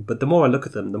neutral on them, but the more I look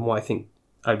at them, the more I think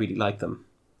I really like them.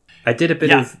 I did a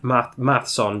bit of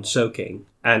maths on soaking,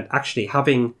 and actually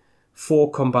having 4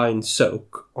 combined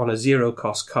soak on a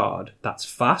 0-cost card that's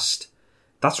fast,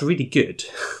 that's really good.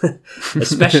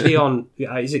 Especially on,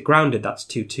 is it grounded? That's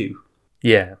 2/2.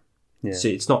 Yeah. So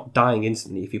it's not dying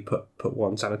instantly if you put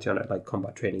 1 sanity on it like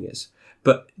combat training is.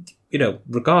 But,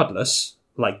 regardless,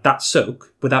 like that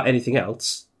soak without anything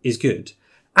else is good.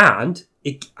 And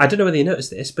I don't know whether you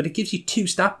noticed this, but it gives you 2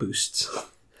 stat boosts.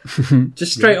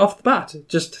 Just straight off the bat.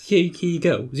 Just here you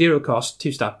go. 0 cost,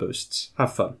 2 stat boosts.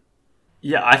 Have fun.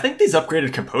 Yeah, I think these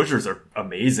upgraded composures are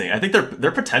amazing. I think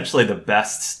they're potentially the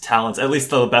best talents, at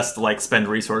least the best spend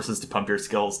resources to pump your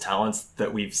skills talents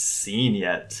that we've seen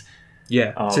yet.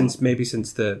 Yeah, since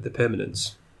the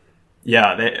permanence.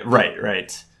 Yeah,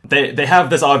 right. They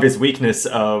have this obvious weakness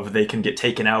of they can get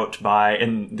taken out by,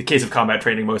 in the case of combat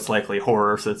training, most likely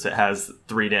horror, since it has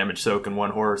 3 damage soak and 1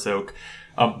 horror soak.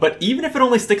 But even if it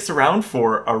only sticks around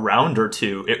for a round or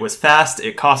 2, it was fast,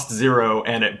 it cost 0,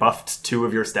 and it buffed 2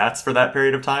 of your stats for that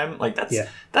period of time. Like,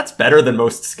 that's better than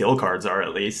most skill cards are,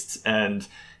 at least. And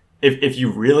if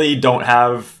you really don't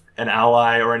have an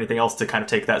ally or anything else to kind of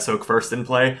take that soak first in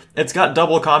play, it's got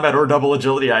double combat or double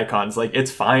agility icons. Like,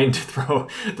 it's fine to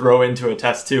throw into a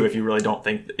test too if you really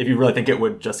think it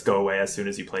would just go away as soon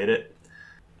as you played it.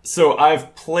 So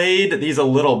I've played these a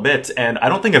little bit, and I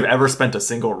don't think I've ever spent a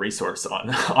single resource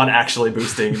on actually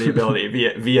boosting the ability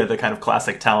via the kind of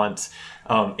classic talent,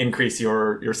 increase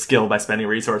your skill by spending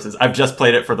resources. I've just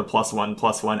played it for the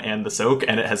 +1/+1 and the soak,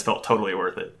 and it has felt totally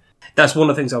worth it. That's one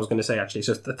of the things I was going to say, actually.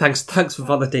 So thanks for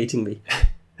validating me.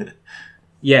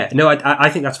 Yeah, no,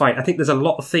 I think that's fine. I think there's a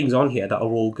lot of things on here that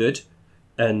are all good,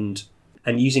 and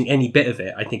using any bit of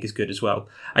it, I think, is good as well.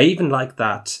 I even like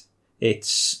that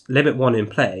it's limit 1 in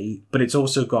play, but it's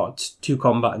also got 2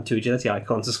 combat and 2 agility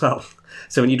icons as well.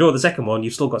 So when you draw the second one,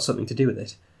 you've still got something to do with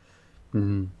it.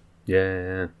 Mm-hmm.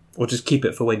 Yeah. Or just keep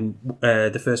it for when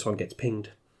the first one gets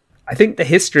pinged. I think the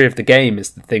history of the game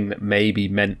is the thing that maybe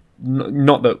meant,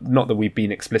 not that we've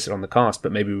been explicit on the cast,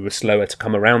 but maybe we were slower to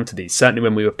come around to these. Certainly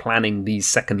when we were planning these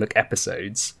second look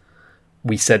episodes,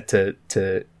 we said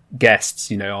to guests,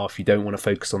 if you don't want to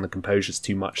focus on the composures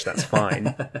too much, that's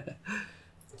fine.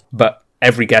 But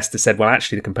every guest has said, well,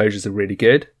 actually the composures are really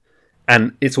good.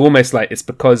 And it's almost like it's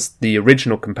because the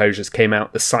original composures came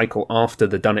out the cycle after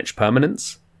the Dunwich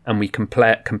permanence, and we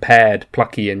compared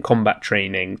Plucky and combat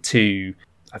training to,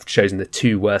 I've chosen the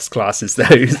 2 worst classes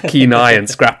though, Keen Eye and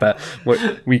Scrapper.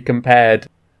 We compared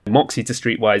Moxie to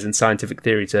Streetwise and Scientific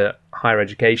Theory to Higher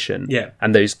Education. Yeah.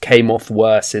 And those came off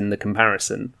worse in the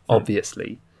comparison,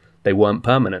 obviously. They weren't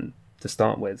permanent to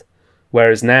start with.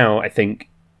 Whereas now, I think,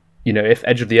 if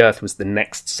Edge of the Earth was the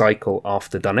next cycle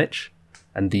after Dunwich,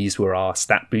 and these were our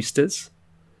stat boosters,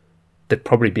 there'd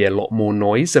probably be a lot more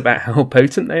noise about how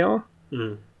potent they are.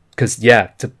 Because,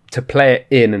 to play it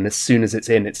in, and as soon as it's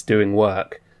in, it's doing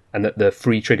work, and that the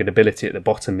free triggered ability at the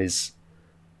bottom is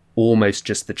almost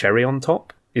just the cherry on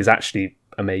top, is actually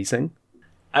amazing.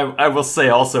 I will say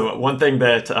also, one thing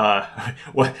that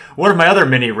one of my other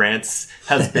mini rants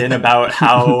has been about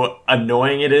how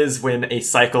annoying it is when a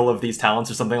cycle of these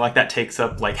talents or something like that takes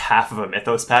up like half of a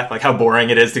Mythos pack. Like how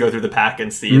boring it is to go through the pack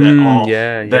and see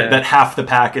that half the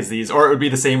pack is these. Or it would be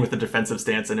the same with the defensive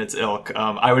stance and its ilk.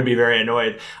 I would be very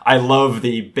annoyed. I love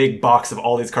the big box of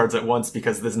all these cards at once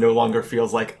because this no longer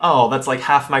feels like, oh, that's like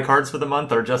half my cards for the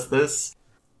month or just this.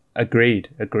 Agreed.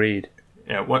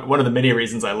 Yeah, one of the many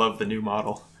reasons I love the new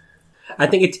model. I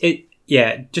think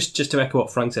just to echo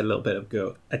what Frank said a little bit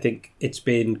ago, I think it's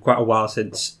been quite a while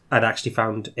since I'd actually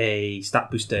found a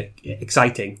stat booster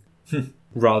exciting,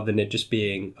 rather than it just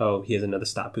being, oh, here's another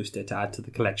stat booster to add to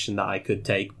the collection that I could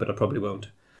take, but I probably won't.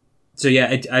 So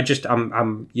yeah,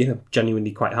 I'm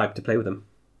genuinely quite hyped to play with them.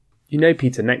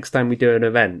 Peter, next time we do an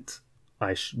event,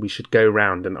 we should go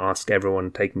round and ask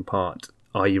everyone taking part,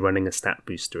 are you running a stat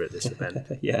booster at this event?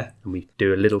 Yeah. And we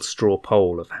do a little straw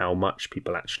poll of how much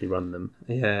people actually run them.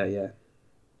 Yeah.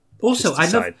 Also,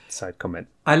 side comment.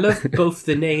 I love both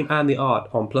the name and the art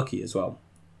on Plucky as well.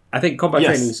 I think combat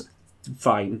training's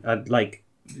fine.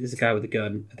 There's a guy with a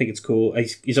gun. I think it's cool.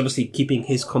 He's obviously keeping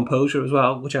his composure as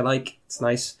well, which I like. It's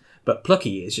nice. But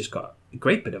Plucky has just got a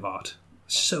great bit of art.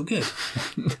 So good.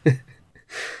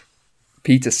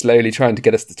 Peter's slowly trying to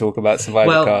get us to talk about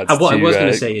survivor cards. What I was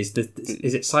going to say is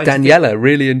it scientific? Daniela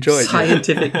really enjoyed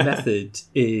scientific method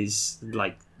is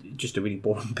like just a really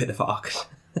boring bit of art.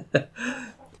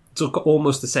 It's got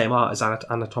almost the same art as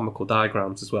anatomical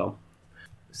diagrams as well.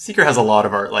 Seeker has a lot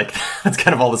of art like that. It's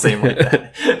kind of all the same like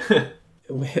that.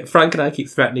 Frank and I keep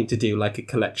threatening to do like a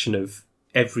collection of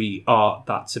every art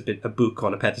that's a book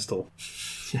on a pedestal.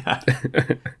 Yeah.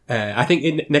 I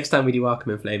think next time we do Arkham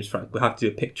in Flames, Frank, we'll have to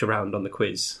do a picture round on the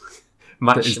quiz.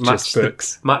 Match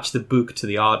the book to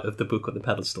the art of the book on the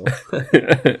pedestal.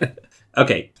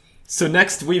 Okay. So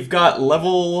next we've got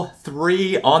level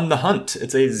 3 On the Hunt.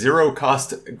 It's a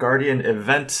 0-cost Guardian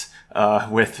event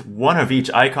with one of each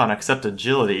icon except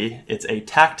agility. It's a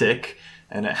tactic,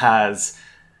 and it has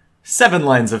 7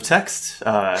 lines of text,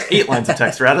 8 lines of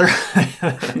text rather,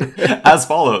 as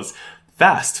follows.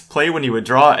 Fast, play when you would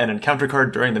draw an encounter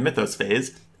card during the Mythos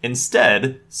phase.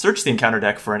 Instead, search the encounter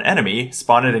deck for an enemy,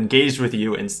 spawn it engaged with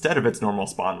you instead of its normal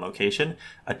spawn location,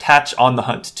 attach On the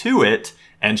Hunt to it,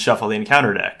 and shuffle the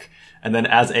encounter deck. And then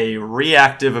as a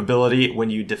reactive ability,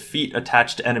 when you defeat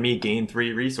attached enemy, gain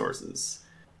 3 resources.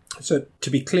 So to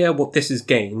be clear, what this has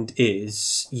gained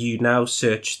is you now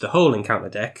search the whole encounter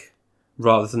deck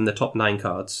rather than the top 9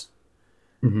 cards.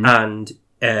 Mm-hmm.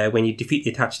 And when you defeat the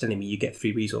attached enemy, you get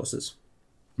 3 resources.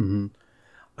 Mm-hmm.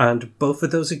 And both of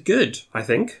those are good, I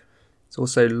think. It's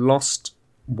also lost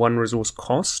 1 resource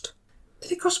cost.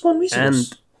 Did it cost 1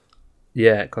 resource?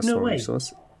 Yeah, it cost No 1 way.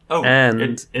 resource. Oh,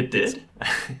 and it did?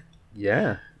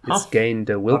 Yeah, it's gained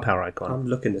a willpower icon. I'm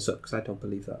looking this up because I don't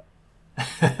believe that.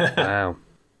 Wow.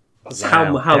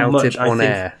 How much I on think...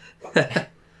 air.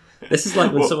 This is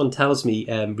like when someone tells me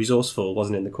Resourceful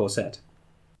wasn't in the core set.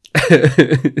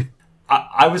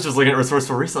 I was just looking at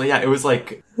Resourceful recently. Yeah, it was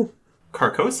like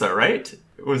Carcosa, right?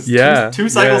 It was two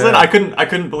cycles in. I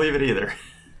couldn't believe it either.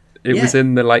 It was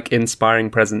in the like Inspiring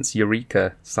Presence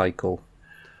Eureka cycle.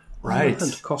 Right.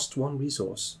 Hunt cost 1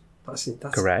 resource. That's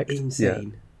correct.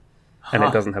 Insane. Yeah. And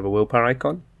it doesn't have a willpower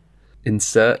icon.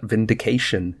 Insert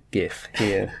Vindication GIF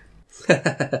here.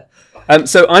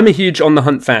 So I'm a huge On the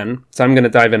Hunt fan, so I'm going to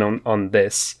dive in on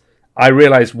this. I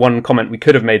realised one comment we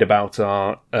could have made about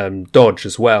our dodge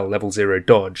as well, level 0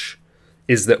 dodge,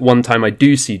 is that one time I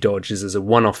do see dodge is as a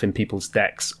one-off in people's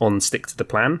decks on Stick to the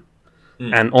Plan.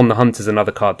 And On the Hunt is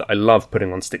another card that I love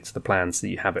putting on Stick to the Plan so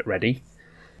that you have it ready.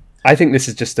 I think this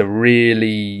is just a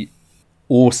really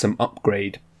awesome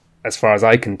upgrade as far as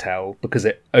I can tell, because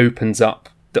it opens up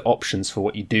the options for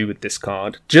what you do with this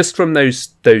card. Just from those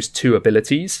 2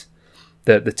 abilities,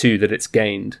 the 2 that it's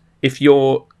gained. If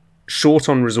you're short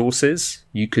on resources,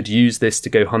 you could use this to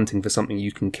go hunting for something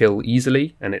you can kill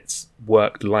easily, and it's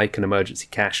worked like an emergency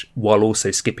cache while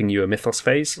also skipping you a Mythos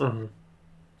phase. Mm-hmm.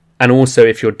 And also,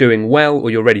 if you're doing well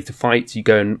or you're ready to fight, you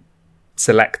go and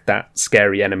select that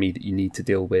scary enemy that you need to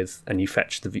deal with, and you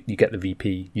get the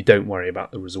VP. You don't worry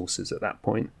about the resources at that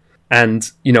point.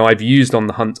 And, I've used On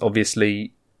the Hunt,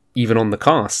 obviously, even on the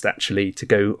cast, actually, to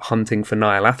go hunting for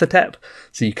Nyarlathotep.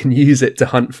 So you can use it to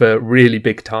hunt for really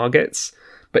big targets.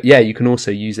 But yeah, you can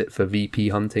also use it for VP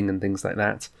hunting and things like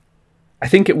that. I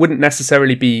think it wouldn't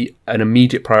necessarily be an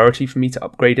immediate priority for me to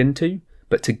upgrade into,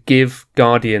 but to give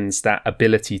Guardians that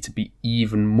ability to be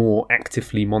even more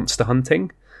actively monster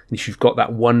hunting. And if you've got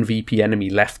that 1 VP enemy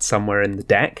left somewhere in the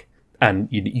deck, and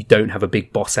you don't have a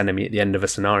big boss enemy at the end of a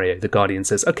scenario, the Guardian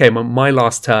says, okay, my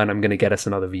last turn, I'm going to get us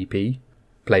another VP.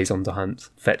 Plays On the Hunt,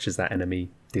 fetches that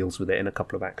enemy, deals with it in a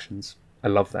couple of actions. I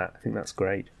love that. I think that's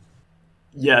great.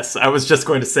 Yes, I was just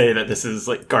going to say that this is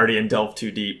like Guardian delve too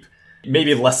deep.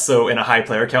 Maybe less so in a high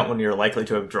player count when you're likely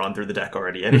to have drawn through the deck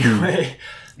already anyway.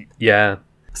 Yeah.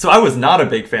 So I was not a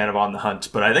big fan of On the Hunt,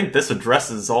 but I think this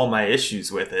addresses all my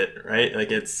issues with it, right?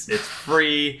 Like it's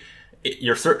free.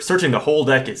 You're searching the whole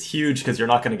deck is huge because you're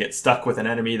not going to get stuck with an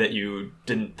enemy that you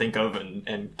didn't think of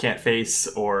and can't face,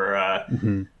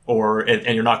 and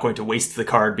you're not going to waste the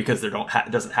card because there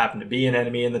doesn't happen to be an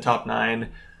enemy in the top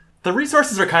 9. The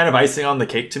resources are kind of icing on the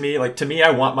cake to me. Like, to me, I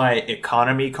want my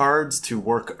economy cards to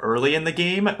work early in the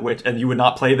game, and you would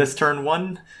not play this turn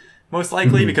 1, most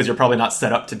likely, because you're probably not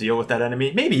set up to deal with that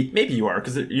enemy. Maybe you are,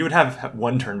 because you would have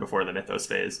 1 turn before the Mythos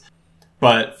phase.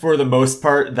 But for the most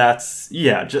part, that's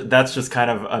just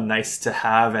kind of a nice to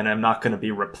have, and I'm not going to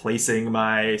be replacing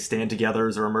my Stand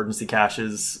Togethers or Emergency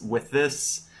Caches with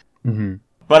this. Mm-hmm.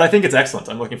 But I think it's excellent.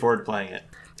 I'm looking forward to playing it.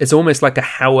 It's almost like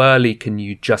how early can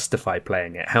you justify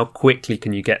playing it? How quickly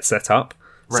can you get set up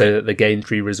so that the gain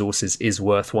 3 resources is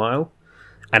worthwhile?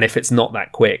 And if it's not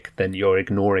that quick, then you're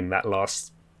ignoring that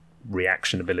last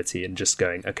reaction ability and just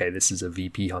going, okay, this is a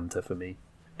VP hunter for me.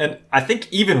 And I think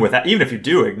even with that, even if you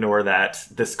do ignore that,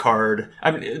 this card,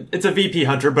 I mean, it's a VP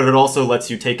Hunter, but it also lets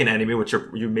you take an enemy, which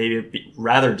you maybe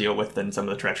rather deal with than some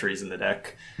of the treacheries in the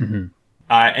deck. Mm-hmm.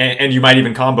 And you might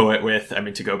even combo it with, I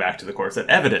mean, to go back to the core set,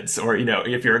 evidence, or, you know,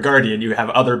 if you're a Guardian, you have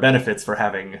other benefits for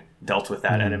having dealt with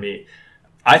that enemy.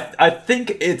 I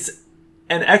think it's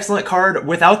an excellent card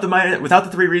without the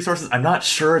 3 resources. I'm not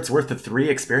sure it's worth the 3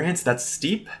 experience. That's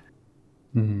steep.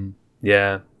 Mm-hmm.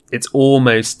 Yeah. It's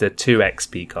almost a 2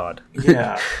 XP card.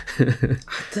 Yeah.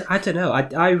 I don't know.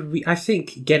 I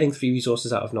think getting 3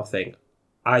 resources out of nothing,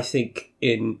 I think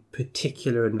in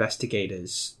particular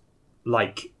investigators,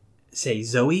 like, say,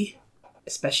 Zoe,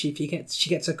 especially if she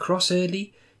gets across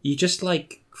early, you just,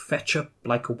 like, fetch up,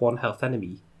 like, a 1 health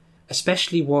enemy.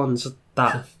 Especially ones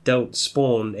that don't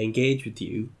spawn engage with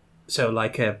you. So,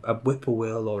 like, a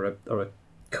Whippoorwill or a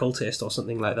Cultist or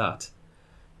something like that.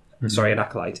 Mm-hmm. Sorry, an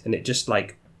Acolyte. And it just,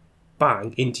 like,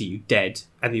 bang into you, dead,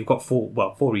 and you've got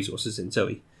 4 resources in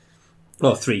Zoe.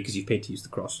 Well, 3 because you've paid to use the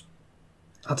cross.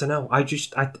 I don't know. I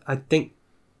think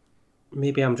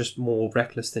maybe I'm just more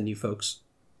reckless than you folks.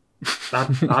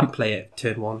 I'd play it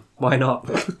turn 1. Why not?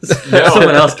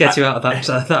 Someone else gets you out of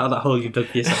that hole you dug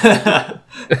for yourself.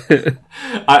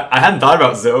 I hadn't thought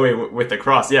about Zoe with the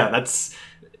cross. Yeah, that's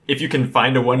if you can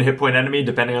find a 1 hit point enemy,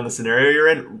 depending on the scenario you're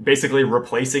in, basically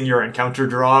replacing your encounter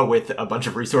draw with a bunch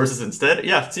of resources instead.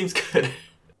 Yeah, it seems good.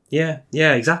 Yeah,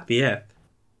 exactly, yeah.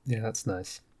 Yeah, that's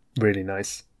nice. Really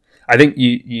nice. I think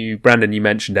you Brandon, you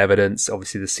mentioned evidence,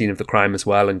 obviously the scene of the crime as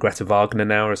well, and Greta Wagner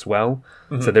now as well.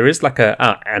 Mm-hmm. So there is like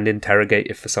and interrogate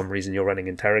if for some reason you're running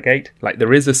interrogate. Like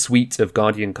there is a suite of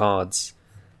Guardian cards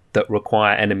that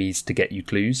require enemies to get you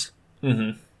clues.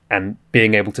 Mm-hmm. And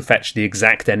being able to fetch the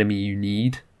exact enemy you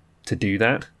need to do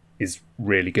that is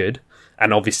really good.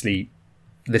 And obviously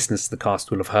listeners to the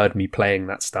cast will have heard me playing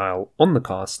that style on the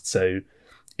cast, so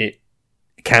it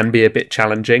can be a bit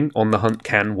challenging. On the Hunt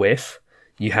can whiff.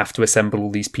 You have to assemble all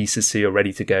these pieces so you're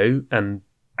ready to go, and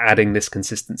adding this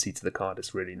consistency to the card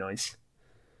is really nice.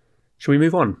 Shall we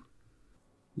move on?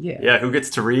 Yeah, who gets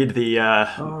to read the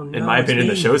in my opinion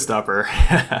the showstopper?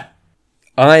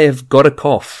 I have got a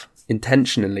cough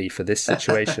intentionally for this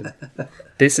situation.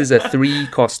 This is a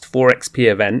 3-cost 4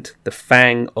 XP event, the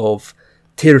Fang of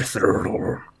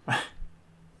Tirthror. I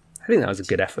think that was a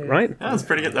good effort, right? That was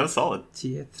pretty good. That was solid.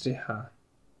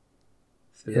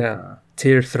 Yeah.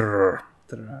 Tirthror.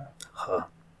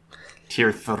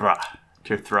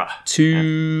 Tirthra.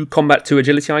 2 combat, 2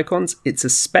 agility icons. It's a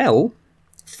spell.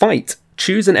 Fight.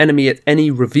 Choose an enemy at any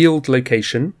revealed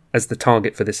location as the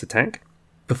target for this attack.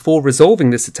 Before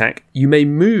resolving this attack, you may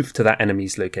move to that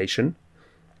enemy's location.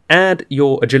 Add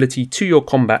your agility to your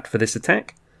combat for this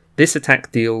attack. This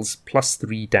attack deals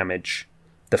 +3 damage.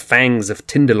 The Fangs of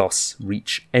Tindalos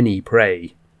reach any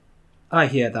prey. I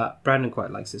hear that. Brandon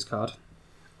quite likes this card.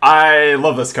 I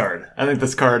love this card. I think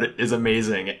this card is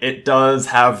amazing. It does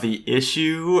have the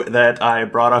issue that I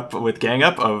brought up with Gang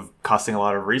Up of costing a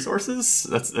lot of resources.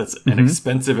 That's an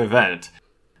expensive event.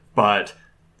 But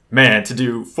man, to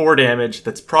do 4 damage,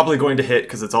 that's probably going to hit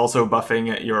because it's also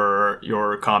buffing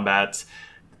your combat.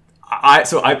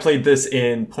 I played this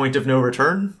in Point of No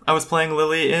Return. I was playing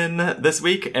Lily in this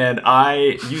week, and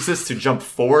I used this to jump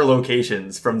 4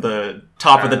 locations from the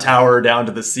top of the tower down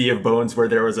to the Sea of Bones where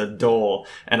there was a Dole,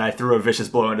 and I threw a vicious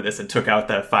blow into this and took out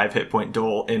that 5 hit point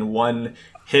Dole in 1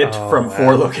 hit from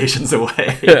 4 locations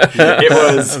away. It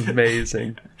was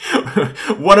amazing.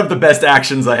 One of the best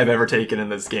actions I have ever taken in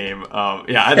this game.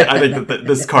 I think that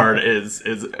this card is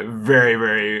very,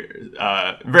 very,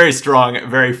 very strong,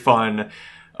 very fun.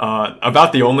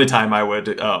 About the only time I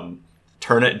would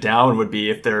turn it down would be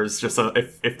if there's just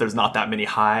if there's not that many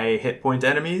high hit point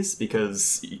enemies,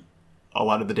 because a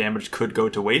lot of the damage could go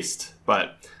to waste.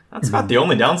 But that's about the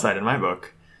only downside in my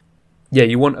book. Yeah,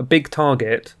 you want a big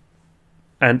target,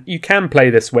 and you can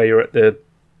play this where you're at the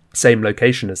same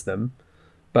location as them.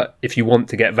 But if you want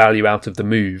to get value out of the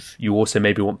move, you also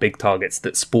maybe want big targets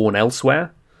that spawn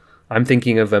elsewhere. I'm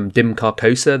thinking of Dim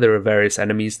Carcosa. There are various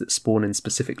enemies that spawn in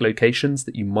specific locations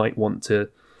that you might want to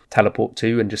teleport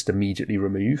to and just immediately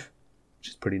remove, which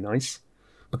is pretty nice.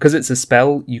 Because it's a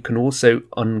spell, you can also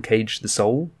uncage the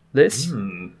soul this.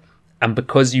 And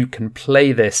because you can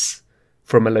play this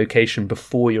from a location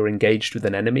before you're engaged with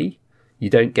an enemy, you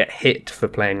don't get hit for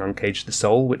playing Uncage the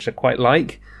Soul, which I quite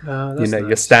like. Nice.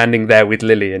 You're standing there with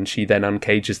Lily and she then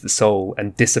uncages the soul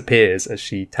and disappears as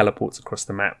she teleports across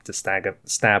the map to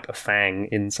stab a fang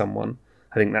in someone.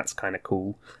 I think that's kind of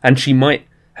cool. And she might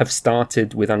have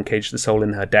started with Uncage the Soul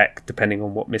in her deck, depending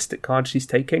on what Mystic card she's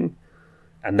taking,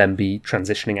 and then be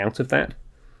transitioning out of that.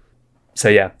 So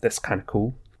yeah, that's kind of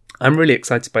cool. I'm really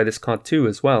excited by this card too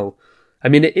as well. I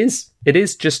mean, it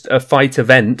is just a fight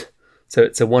event, so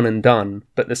it's a one and done,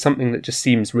 but there's something that just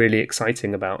seems really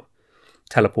exciting about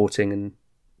teleporting and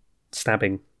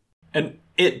stabbing. And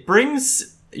it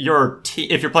brings your team,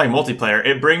 if you're playing multiplayer,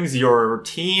 it brings your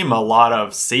team a lot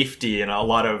of safety and a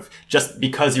lot of, just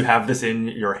because you have this in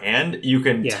your hand, you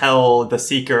can tell the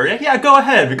Seeker, yeah, go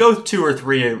ahead, go 2 or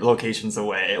 3 locations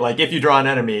away. Like, if you draw an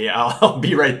enemy, I'll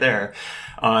be right there.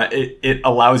 It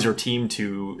allows your team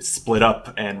to split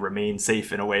up and remain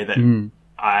safe in a way that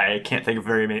I can't think of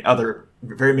very many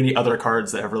other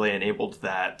cards that have really enabled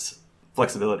that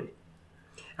flexibility.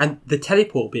 And the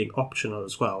teleport being optional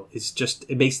as well is just,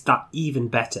 it makes that even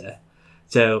better.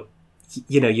 So,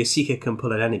 your Seeker can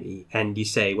pull an enemy and you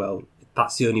say, well,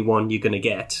 that's the only one you're going to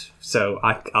get, so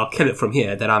I'll kill it from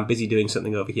here, then I'm busy doing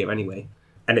something over here anyway.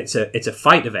 And it's a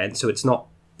fight event, so it's not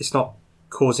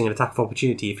causing an attack of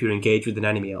opportunity if you're engaged with an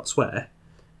enemy elsewhere.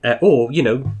 Or,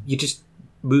 you just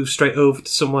move straight over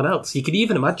to someone else. You could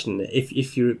even imagine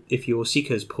if your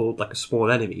Seeker's pulled like a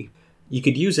small enemy, you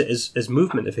could use it as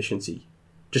movement efficiency,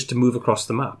 just to move across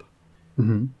the map.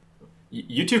 Mm-hmm.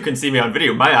 You two can see me on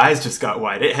video. My eyes just got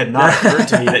wide. It had not occurred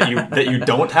to me that you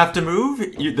don't have to move.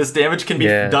 This damage can be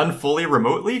done fully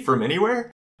remotely from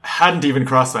anywhere. Hadn't even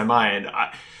crossed my mind.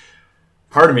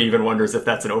 Part of me even wonders if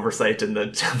that's an oversight in the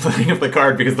templating of the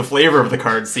card, because the flavor of the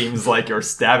card seems like you're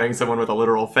stabbing someone with a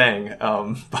literal fang.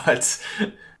 But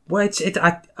well,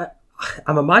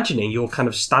 I'm imagining you're kind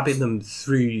of stabbing them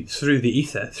through the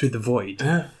ether, through the void.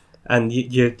 And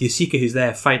your Seeker who's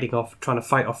there trying to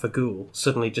fight off a ghoul,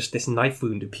 suddenly just this knife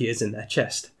wound appears in their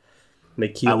chest. And they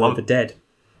keel over dead.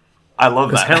 I love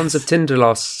that. Because Hounds of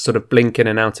Tindalos sort of blink in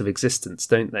and out of existence,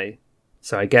 don't they?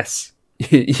 So I guess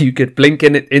you could blink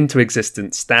into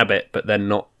existence, stab it, but then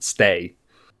not stay.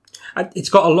 And it's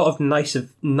got a lot of nice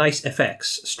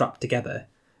effects strapped together.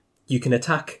 You can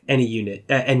attack any unit,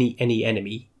 any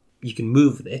enemy. You can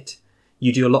move with it.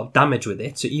 You do a lot of damage with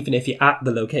it. So even if you're at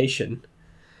the location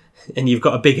and you've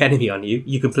got a big enemy on you,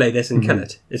 you can play this and kill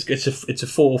it. It's a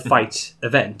 4-fight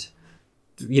event.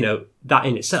 That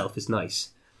in itself is nice.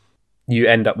 You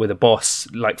end up with a boss,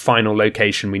 like, final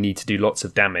location, we need to do lots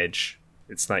of damage.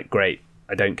 It's like, great,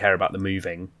 I don't care about the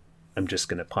moving. I'm just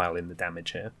going to pile in the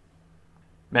damage here.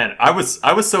 Man, I was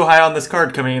so high on this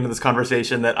card coming into this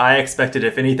conversation that I expected,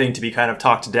 if anything, to be kind of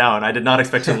talked down. I did not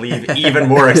expect to leave even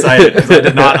more excited, because I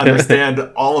did not understand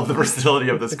all of the versatility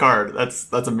of this card.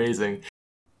 That's amazing.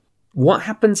 What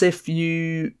happens if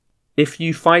you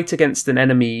fight against an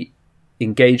enemy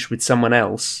engaged with someone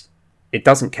else? It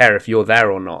doesn't care if you're there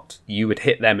or not. You would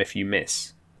hit them if you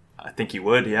miss. I think you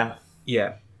would, yeah.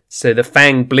 Yeah. So the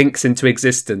fang blinks into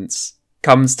existence,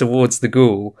 comes towards the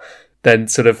ghoul, then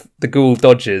sort of the ghoul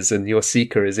dodges and your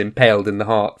Seeker is impaled in the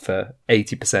heart for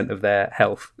 80% of their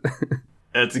health.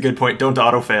 That's a good point. Don't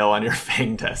auto-fail on your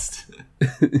fang test.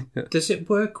 Does it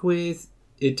work with...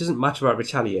 It doesn't matter about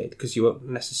retaliate, because you won't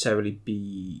necessarily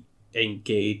be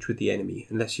engaged with the enemy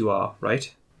unless you are,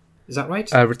 right? Is that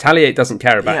right? Retaliate doesn't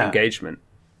care about engagement.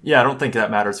 Yeah, I don't think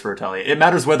that matters for retaliate. It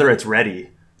matters whether it's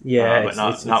ready, but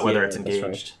not whether it's engaged.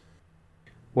 Right.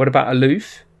 What about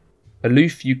aloof?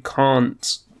 Aloof, you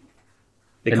can't.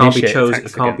 It can't be chosen.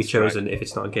 It can't be chosen if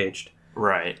it's not engaged.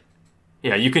 Right.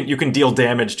 Yeah, you can deal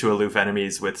damage to aloof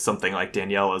enemies with something like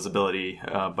Daniela's ability,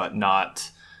 but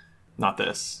not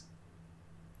this.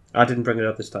 I didn't bring it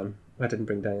up this time. I didn't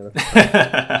bring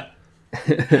Daniela.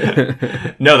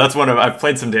 No, that's I've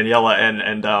played some Daniela,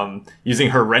 and using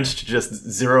her wrench to just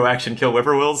 0 action kill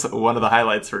whippoorwills, one of the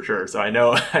highlights for sure. So I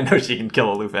know she can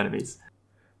kill aloof enemies.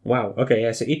 Wow. Okay.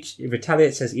 Yeah. So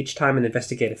retaliate says each time an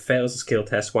investigator fails a skill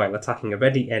test while attacking a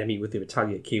ready enemy with the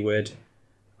retaliate keyword,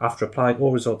 after applying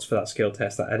all results for that skill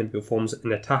test, that enemy performs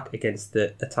an attack against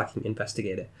the attacking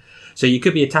investigator. So you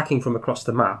could be attacking from across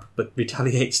the map, but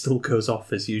retaliate still goes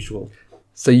off as usual.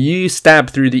 So you stab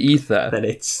through the ether, then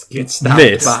it's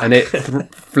stabbed back. And it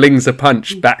flings a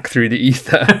punch back through the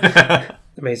ether.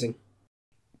 Amazing.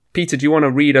 Peter, do you want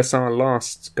to read us our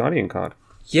last Guardian card?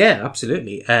 Yeah,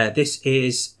 absolutely. This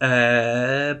is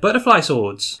Butterfly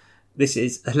Swords. This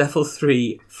is a level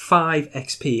 3 5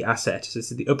 XP asset. So this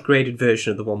is the upgraded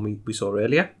version of the one we saw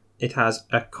earlier. It has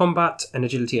a combat, an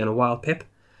agility, and a wild pip.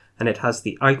 And it has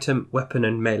the item, weapon,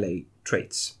 and melee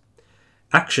traits.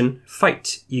 Action,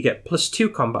 fight. You get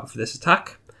 +2 combat for this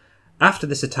attack. After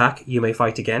this attack, you may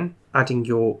fight again, adding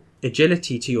your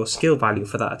agility to your skill value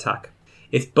for that attack.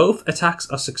 If both attacks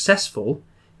are successful,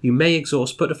 you may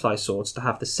exhaust Butterfly Swords to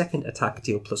have the second attack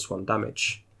deal +1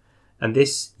 damage. And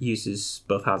this uses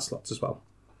both hand slots as well.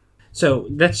 So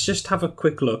let's just have a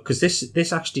quick look, because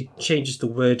this actually changes the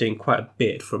wording quite a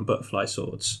bit from Butterfly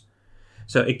Swords.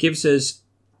 So it gives us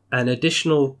an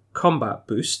additional combat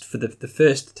boost for the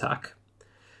first attack.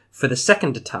 For the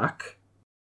second attack,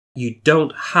 you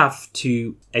don't have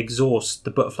to exhaust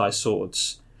the butterfly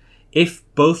swords. If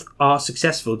both are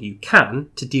successful, you can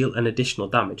to deal an additional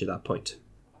damage at that point.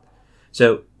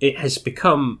 So it has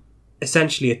become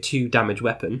essentially a 2 damage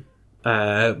weapon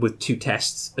with 2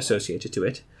 tests associated to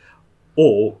it.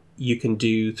 Or you can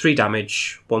do 3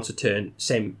 damage once a turn,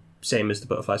 same as the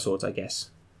butterfly swords, I guess.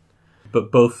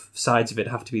 But both sides of it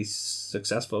have to be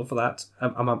successful for that.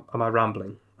 Am I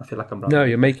rambling? I feel like I'm rambling. No,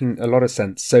 you're making a lot of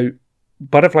sense. So,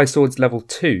 Butterfly Swords level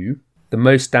 2, the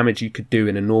most damage you could do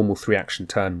in a normal 3-action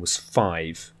turn was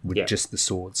 5 with just the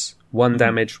swords. 1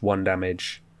 damage, 1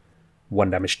 damage, 1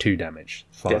 damage, 2 damage.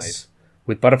 5. Yes.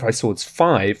 With Butterfly Swords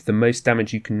 5, the most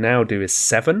damage you can now do is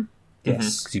 7.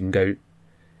 Yes. Because you can go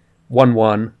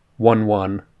 1-1,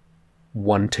 1-1,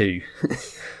 1-2.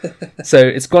 So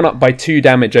it's gone up by 2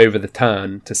 damage over the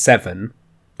turn to 7,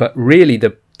 but really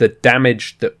the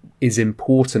damage that is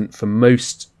important for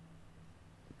most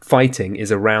fighting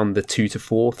is around the 2 to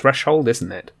 4 threshold,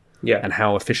 isn't it? Yeah. And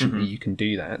how efficiently you can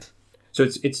do that. So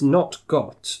it's not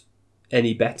got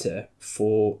any better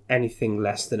for anything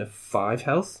less than a 5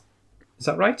 health. Is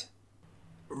that right?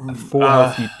 4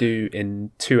 health you do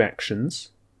in 2 actions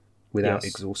without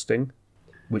exhausting,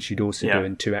 which you'd also do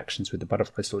in 2 actions with the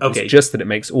Butterfly Sword. Okay. It's just that it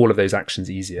makes all of those actions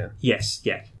easier. Yes,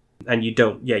 yeah. And you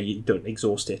don't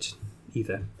exhaust it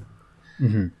either.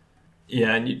 Mm-hmm.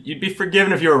 Yeah, and you'd be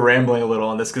forgiven if you were rambling a little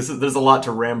on this, because there's a lot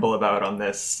to ramble about on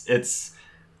this.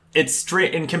 It's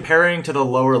straight in comparing to the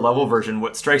lower level version.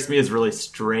 What strikes me as really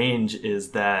strange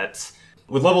is that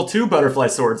with level 2 Butterfly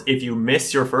Swords, if you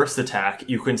miss your first attack,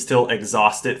 you can still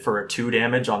exhaust it for a 2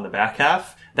 damage on the back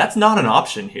half. That's not an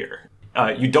option here.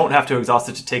 You don't have to exhaust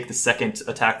it to take the second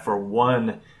attack for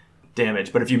 1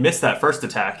 damage, but if you miss that first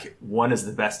attack, 1 is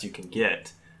the best you can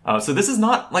get. So this is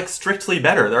not like strictly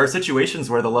better. There are situations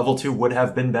where the level 2 would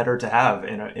have been better to have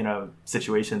in a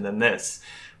situation than this,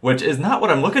 which is not what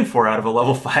I'm looking for out of a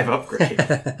level 5 upgrade.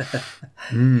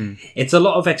 It's a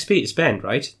lot of XP to spend,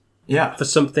 right? Yeah. For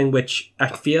something which I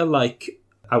feel like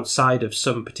outside of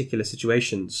some particular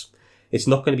situations, it's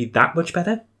not going to be that much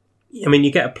better. I mean,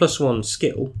 you get a +1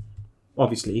 skill,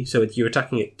 obviously, so you're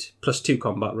attacking it +2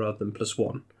 combat rather than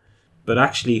 +1. But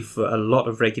actually, for a lot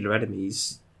of regular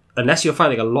enemies, unless you're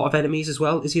fighting a lot of enemies as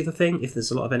well, is the other thing. If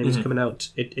there's a lot of enemies coming out,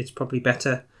 it's probably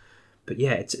better. But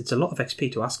yeah, it's a lot of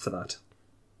XP to ask for that.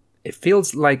 It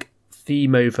feels like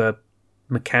theme over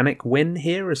mechanic win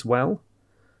here as well.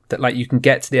 That like you can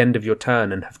get to the end of your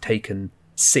turn and have taken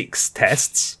 6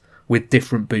 tests with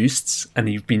different boosts, and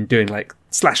you've been doing like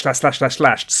slash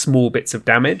small bits of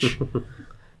damage.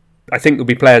 I think there'll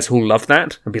be players who'll love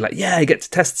that and be like, yeah, I get to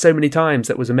test so many times,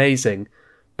 that was amazing.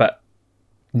 But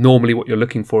normally what you're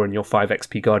looking for in your 5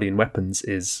 XP Guardian weapons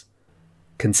is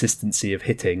consistency of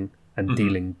hitting and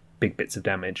dealing big bits of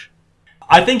damage.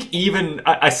 I think even,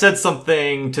 I said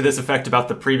something to this effect about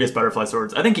the previous Butterfly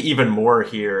Swords. I think even more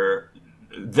here,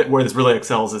 where this really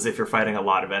excels is if you're fighting a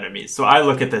lot of enemies. So I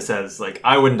look at this as like,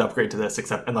 I wouldn't upgrade to this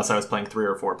except unless I was playing 3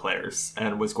 or 4 players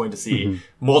and was going to see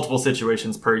multiple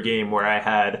situations per game where I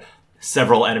had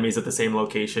several enemies at the same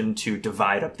location to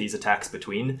divide up these attacks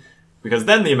between. Because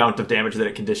then the amount of damage that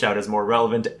it can dish out is more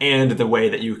relevant, and the way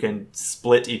that you can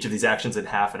split each of these actions in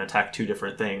half and attack 2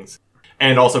 different things.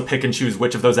 And also pick and choose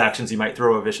which of those actions you might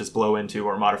throw a vicious blow into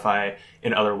or modify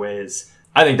in other ways.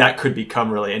 I think that could become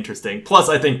really interesting. Plus,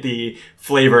 I think the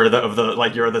flavor of the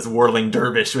like you're this whirling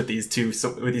dervish with these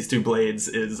two blades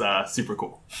is super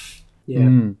cool.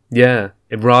 Yeah, yeah.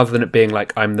 Rather than it being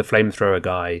like I'm the flamethrower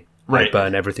guy, right. I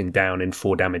burn everything down in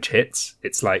 4 damage hits.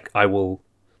 It's like I will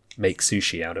make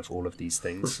sushi out of all of these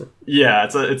things. Yeah,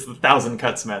 it's the 1,000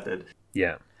 cuts method.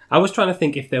 Yeah, I was trying to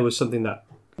think if there was something that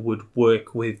would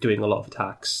work with doing a lot of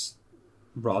attacks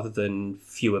rather than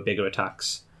fewer bigger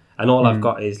attacks. And all I've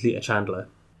got is Lita Chandler.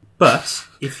 But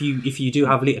if you do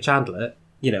have Lita Chandler,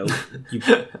 you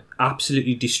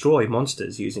absolutely destroy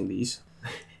monsters using these.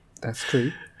 That's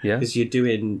true. Yeah, because you're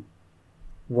doing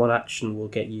 1 action will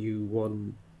get you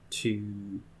 1,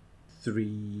 2,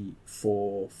 3,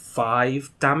 4,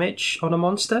 5 damage on a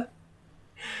monster.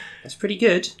 That's pretty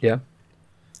good. Yeah.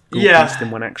 Yeah. In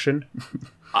 1 action.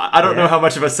 I don't know how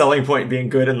much of a selling point being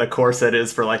good in the core set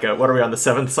is for like what are we on the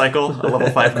 7th cycle? A level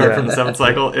 5 card from the 7th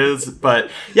cycle is.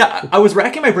 But yeah, I was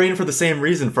racking my brain for the same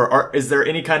reason. Is there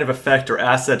any kind of effect or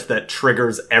asset that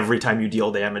triggers every time you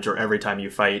deal damage or every time you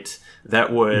fight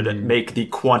that would make the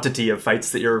quantity of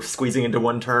fights that you're squeezing into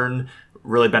 1 turn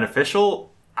really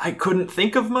beneficial? I couldn't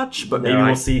think of much, but maybe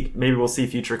we'll see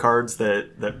future cards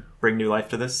that bring new life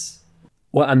to this.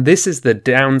 Well, and this is the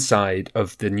downside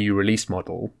of the new release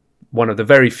model. one of the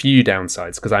very few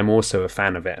downsides, because I'm also a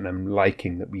fan of it and I'm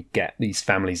liking that we get these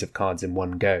families of cards in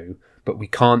one go, but we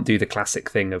can't do the classic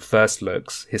thing of first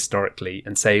looks historically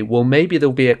and say, well, maybe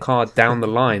there'll be a card down the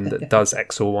line that does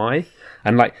X or Y.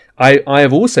 And like, I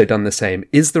have also done the same.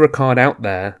 Is there a card out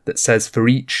there that says for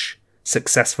each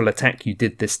successful attack you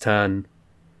did this turn,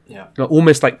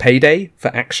 almost like Payday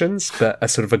for actions, but a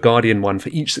sort of a Guardian one, for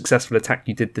each successful attack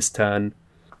you did this turn,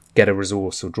 get a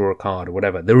resource or draw a card or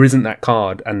whatever. There isn't that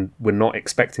card, and we're not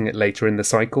expecting it later in the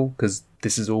cycle because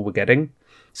this is all we're getting.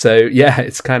 So yeah,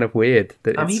 it's kind of weird.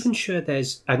 I'm even sure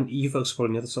there's, and you've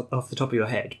explored off the top of your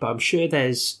head, but I'm sure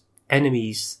there's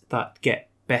enemies that get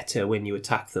better when you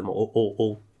attack them,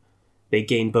 or they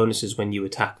gain bonuses when you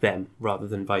attack them rather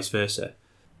than vice versa.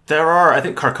 There are, I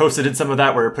think Carcosa did some of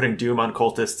that, where you're putting Doom on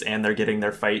cultists and they're getting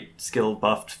their fight skill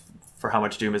buffed for how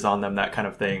much Doom is on them, that kind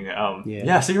of thing.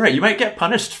 So you're right. You might get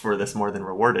punished for this more than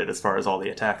rewarded as far as all the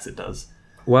attacks it does.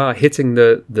 Well, hitting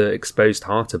the exposed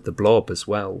heart of the blob as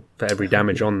well. For every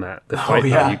damage on that, the fight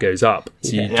value goes up.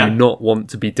 So you do not want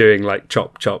to be doing like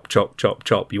chop, chop, chop, chop,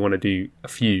 chop. You want to do a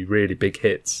few really big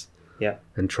hits. Yeah.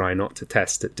 And try not to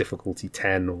test at difficulty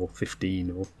 10 or 15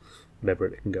 or whatever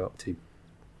it can go up to.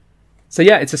 So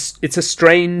yeah, it's a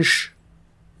strange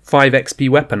 5 XP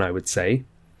weapon, I would say.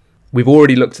 We've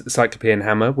already looked at the Cyclopean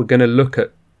Hammer. We're going to look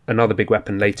at another big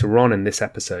weapon later on in this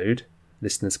episode.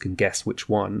 Listeners can guess which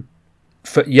one.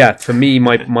 For me,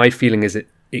 my feeling is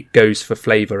it goes for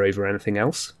flavour over anything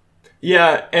else.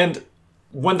 Yeah, and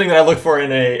one thing that I look for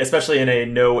especially in a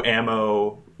no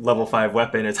ammo level 5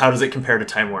 weapon, is how does it compare to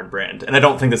Time Worn Brand? And I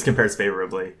don't think this compares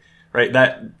favorably, right?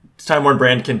 That Time Worn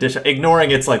Brand can dish,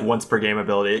 ignoring its like once per game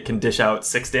ability, it can dish out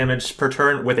 6 damage per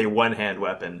turn with a one-hand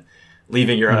weapon,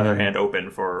 leaving your other hand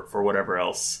open for whatever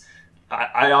else.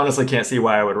 I honestly can't see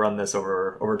why I would run this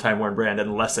over Time Worn Brand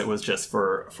unless it was just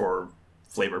for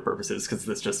flavor purposes, because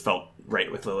this just felt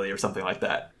right with Lily or something like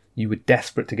that. You were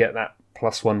desperate to get that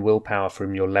 +1 willpower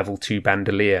from your level 2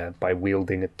 bandolier by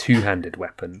wielding a two-handed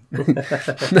weapon.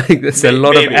 There's a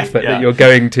lot of effort that you're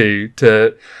going to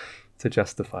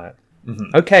justify it.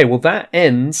 Mm-hmm. Okay, well that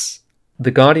ends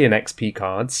the Guardian XP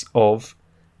cards of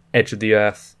Edge of the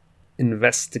Earth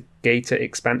Investigator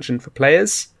expansion for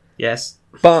players. Yes.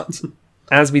 But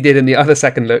as we did in the other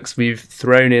second looks, we've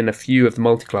thrown in a few of the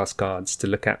multiclass cards to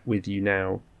look at with you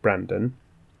now, Brandon.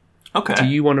 Okay. Do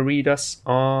you want to read us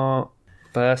our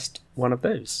first one of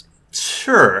those?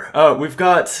 Sure. We've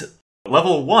got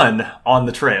level 1 on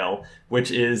the trail,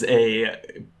 which is a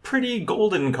pretty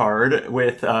golden card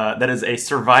with that is a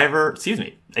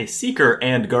Seeker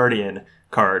and Guardian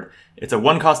card. It's a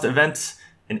 1-cost event,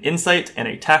 an insight, and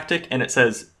a tactic, and it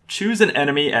says, choose an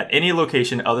enemy at any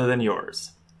location other than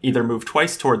yours. Either move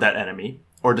twice toward that enemy,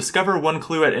 or discover 1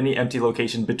 clue at any empty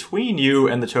location between you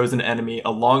and the chosen enemy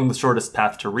along the shortest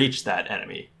path to reach that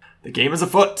enemy. The game is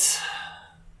afoot.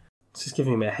 This is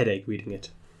giving me a headache reading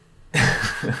it.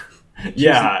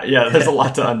 Yeah, there's a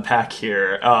lot to unpack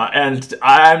here. And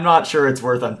I'm not sure it's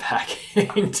worth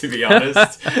unpacking, to be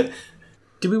honest.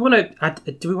 Do we want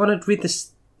to read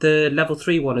the level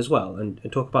 3 one as well and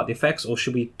talk about the effects, or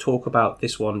should we talk about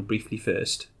this one briefly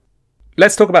first?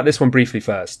 Let's talk about this one briefly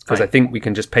first, because I think we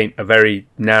can just paint a very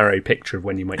narrow picture of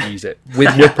when you might use it. With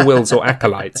Whippoorwills or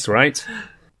Acolytes, right?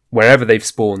 Wherever they've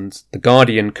spawned, the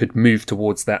Guardian could move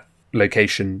towards that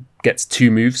location, gets 2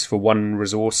 moves for 1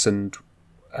 resource and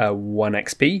 1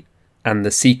 XP, and the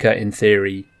Seeker, in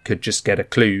theory, could just get a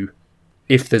clue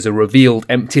if there's a revealed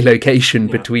empty location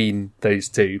between those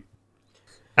two.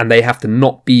 And they have to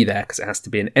not be there because it has to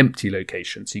be an empty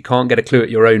location. So you can't get a clue at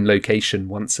your own location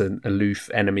once an aloof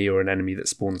enemy or an enemy that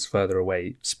spawns further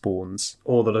away spawns.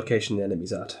 Or the location the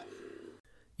enemy's at.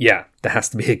 Yeah, there has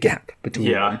to be a gap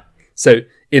between them. So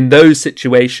in those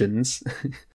situations,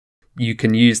 you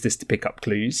can use this to pick up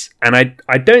clues. And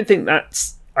I don't think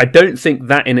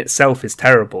that in itself is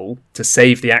terrible, to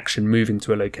save the action moving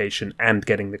to a location and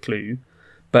getting the clue.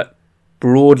 But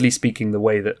broadly speaking, the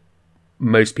way that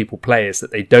most people play is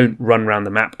that they don't run around the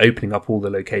map opening up all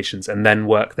the locations and then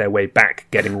work their way back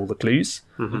getting all the clues.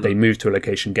 Mm-hmm. They move to a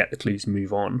location, get the clues,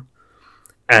 move on.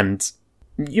 And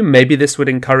maybe this would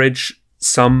encourage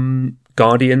some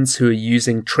Guardians who are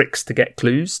using tricks to get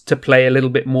clues to play a little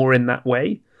bit more in that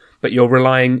way. But you're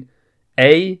relying,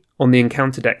 A, on the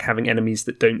encounter deck having enemies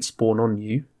that don't spawn on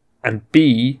you, and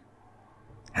B,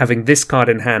 having this card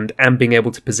in hand and being able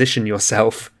to position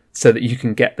yourself so that you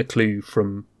can get the clue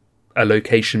from a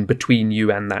location between you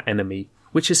and that enemy,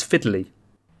 which is fiddly.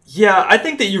 Yeah, I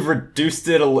think that you've reduced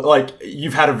it like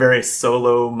you've had a very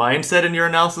solo mindset in your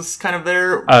analysis, kind of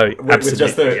there. Oh, with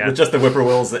just the yeah. with just the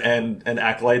whippoorwills and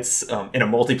acolytes. In a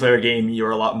multiplayer game,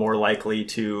 you're a lot more likely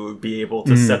to be able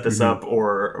to set this up,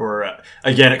 or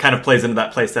again, it kind of plays into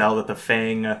that playstyle that the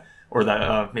Fang, or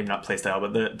that maybe not playstyle,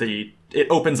 but the it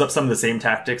opens up some of the same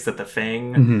tactics that the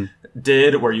Fang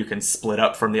did, where you can split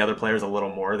up from the other players a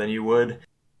little more than you would.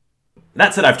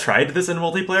 That said, I've tried this in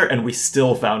multiplayer, and we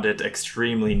still found it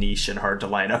extremely niche and hard to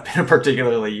line up in a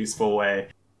particularly useful way.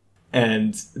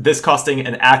 And this costing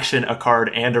an action, a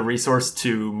card, and a resource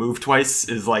to move twice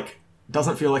is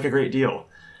doesn't feel like a great deal.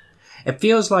 It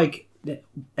feels like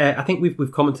I think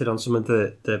we've commented on some of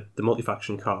the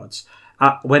multi-faction cards.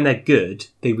 When they're good,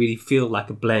 they really feel like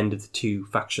a blend of the two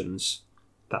factions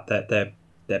that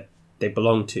they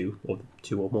belong to, or the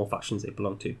two or more factions they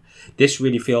belong to. This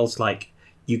really feels like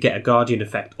you get a Guardian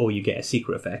effect or you get a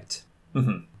Seeker effect.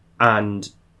 Mm-hmm.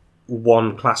 And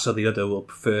one class or the other will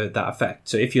prefer that effect.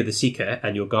 So if you're the Seeker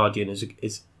and your Guardian is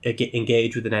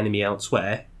engaged with an enemy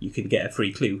elsewhere, you can get a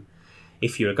free clue.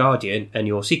 If you're a Guardian and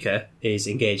your Seeker is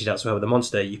engaged elsewhere with a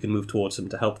monster, you can move towards them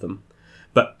to help them.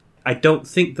 But I don't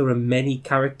think there are many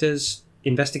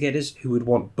investigators, who would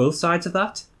want both sides of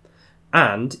that.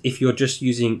 And if you're just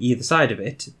using either side of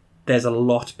it, there's a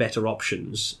lot better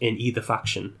options in either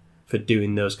faction for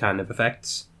doing those kind of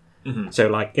effects. Mm-hmm.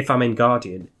 So, if I'm in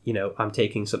Guardian, I'm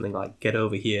taking something like Get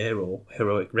Over Here or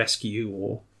Heroic Rescue,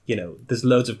 or, there's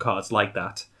loads of cards like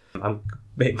that.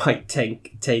 It might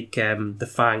take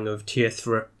the Fang of Tyr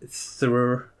Thrahar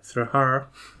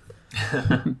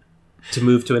to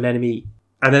move to an enemy.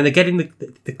 And then they're getting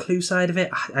the clue side of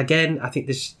it. Again, I think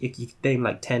this, if you name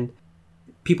 10,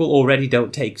 people already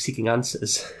don't take Seeking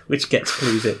Answers, which gets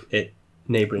clues at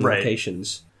neighbouring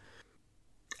locations.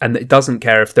 And it doesn't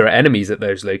care if there are enemies at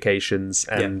those locations.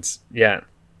 And yeah.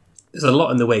 There's a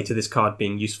lot in the way to this card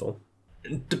being useful.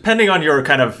 Depending on your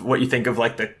kind of what you think of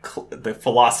the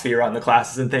philosophy around the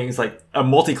classes and things, a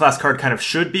multi-class card kind of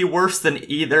should be worse than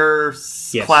either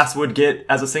class would get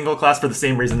as a single class, for the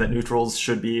same reason that neutrals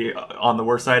should be on the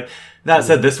worse side. That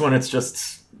said, this one, it's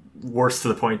just worse to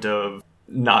the point of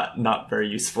not very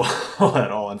useful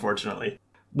at all, unfortunately.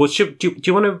 Well, do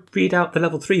you want to read out the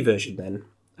level 3 version then?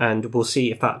 And we'll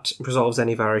see if that resolves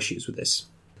any of our issues with this.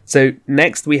 So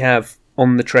next we have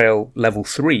On the Trail level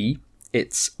 3.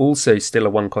 It's also still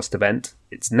a 1-cost event.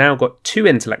 It's now got 2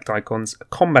 intellect icons, a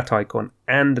combat icon,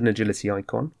 and an agility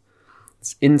icon.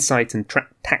 It's insight and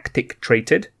tactic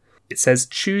traded. It says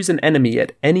choose an enemy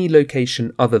at any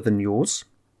location other than yours.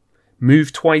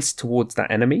 Move twice towards that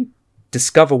enemy.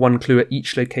 Discover 1 clue at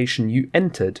each location you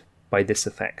entered by this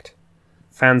effect.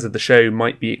 Fans of the show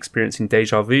might be experiencing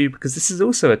deja vu, because this is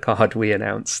also a card we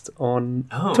announced on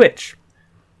Twitch.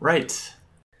 Right.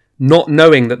 Not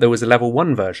knowing that there was a level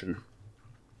 1 version.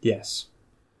 Yes.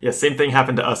 Yeah, same thing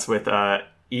happened to us with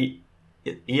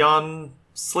Eon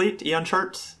Slate? Eon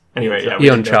Chart? Anyway, yeah.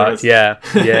 Eon Chart, yeah.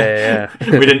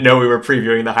 We didn't know we were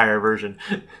previewing the higher version.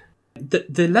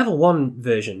 The level 1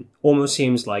 version almost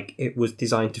seems like it was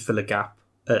designed to fill a gap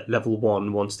at level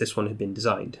 1 once this one had been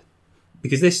designed.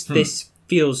 Because this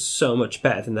feels so much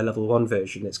better than the level 1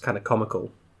 version. It's kind of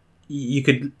comical.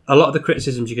 A lot of the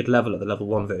criticisms you could level at the level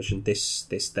 1 version, this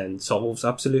then solves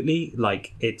absolutely.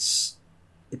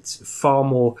 It's far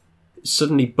more.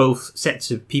 Suddenly both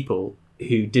sets of people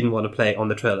who didn't want to play On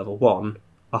the Trail level 1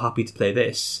 are happy to play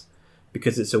this,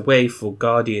 because it's a way for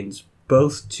Guardians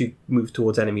both to move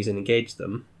towards enemies and engage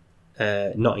them,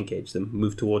 not engage them,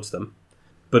 move towards them,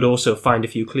 but also find a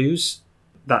few clues.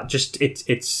 That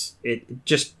it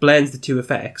just blends the two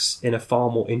effects in a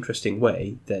far more interesting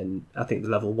way than I think the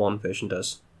level 1 version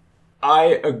does.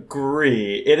 I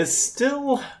agree. It is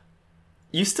still...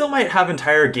 You still might have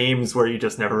entire games where you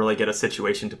just never really get a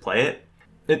situation to play it.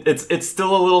 It's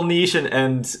still a little niche,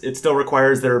 and it still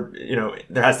requires there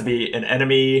has to be an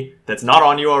enemy that's not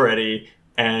on you already,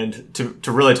 and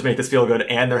to really make this feel good,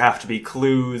 and there have to be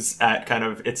clues at kind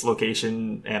of its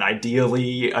location, and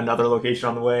ideally another location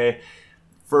on the way.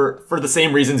 For the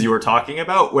same reasons you were talking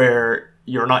about, where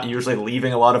you're not usually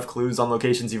leaving a lot of clues on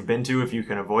locations you've been to if you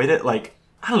can avoid it.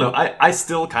 I don't know, I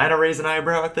still kind of raise an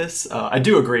eyebrow at this. I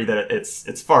do agree that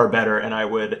it's far better, and I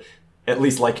would at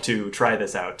least like to try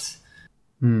this out.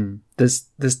 There's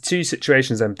 2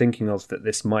 situations I'm thinking of that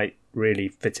this might really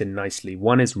fit in nicely.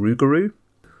 One is Rougarou,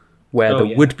 where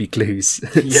there would be clues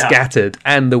scattered,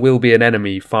 and there will be an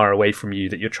enemy far away from you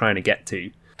that you're trying to get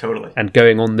to. Totally. And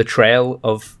going on the trail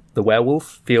of the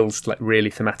werewolf feels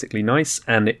really thematically nice,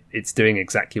 and it's doing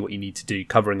exactly what you need to do,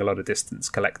 covering a lot of distance,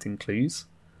 collecting clues.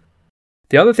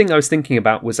 The other thing I was thinking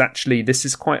about was actually this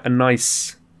is quite a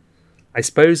nice I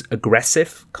suppose,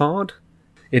 aggressive card.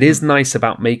 It is nice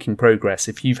about making progress.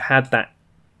 If you've had that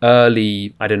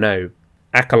early, I don't know,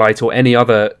 acolyte or any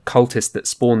other cultist that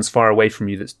spawns far away from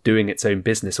you that's doing its own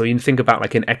business, or you can think about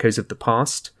like in Echoes of the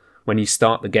Past, when you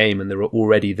start the game and there are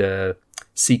already the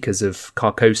Seekers of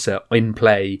Carcosa in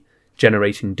play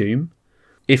generating Doom.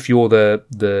 If you're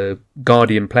the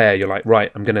Guardian player, you're like,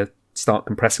 right, I'm going to start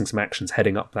compressing some actions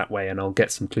heading up that way and I'll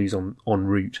get some clues en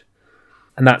route.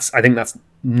 And I think that's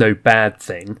no bad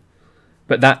thing.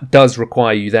 But that does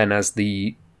require you then, as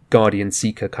the Guardian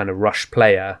Seeker kind of rush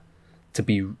player, to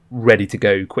be ready to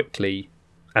go quickly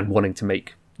and wanting to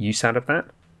make use out of that.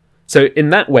 So in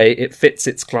that way, it fits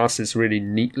its classes really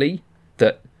neatly,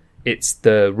 that it's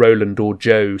the Roland or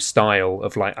Joe style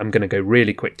of like, I'm going to go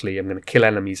really quickly, I'm going to kill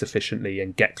enemies efficiently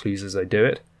and get clues as I do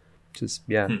it. Which is,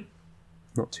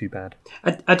 not too bad.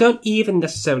 I don't even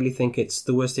necessarily think it's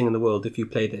the worst thing in the world if you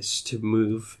play this to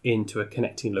move into a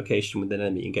connecting location with an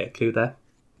enemy and get a clue there.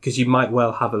 Because you might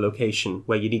well have a location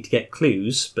where you need to get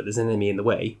clues, but there's an enemy in the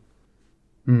way.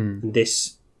 And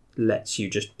this lets you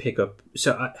just pick up...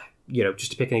 So,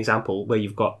 just to pick an example, where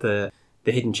you've got the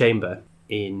hidden chamber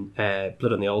in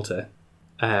Blood on the Altar,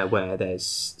 where there's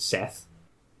Seth.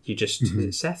 You just... Is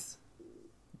it Seth?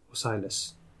 Or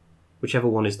Silas? Whichever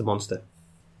one is the monster.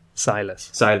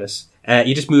 Silas.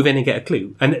 You just move in and get a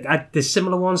clue. And there's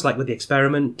similar ones, like with the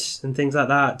Experiment and things like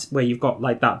that, where you've got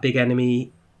like that big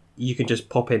enemy, you can just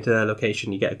pop into their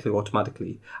location, you get a clue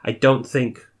automatically. I don't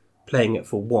think playing it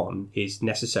for one is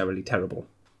necessarily terrible.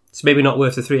 It's maybe not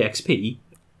worth the 3 XP.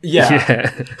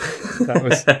 Yeah.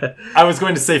 I was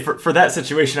going to say, for that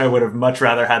situation, I would have much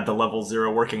rather had the level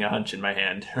 0 working a hunch in my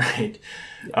hand, right?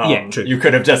 True. You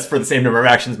could have just, for the same number of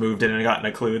actions, moved in and gotten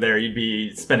a clue there. You'd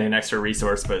be spending an extra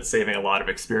resource, but saving a lot of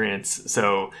experience.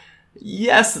 So,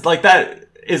 yes, like that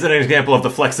is an example of the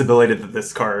flexibility that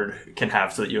this card can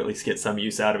have, so that you at least get some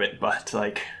use out of it. But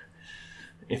like,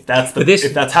 if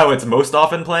that's how it's most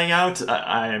often playing out,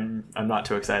 I'm not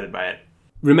too excited by it.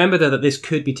 Remember though that this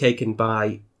could be taken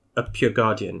by a pure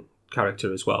Guardian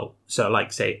character as well. So,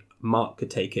 like, say, Mark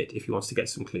could take it if he wants to get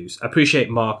some clues. I appreciate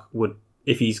Mark would,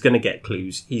 if he's going to get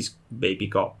clues, he's maybe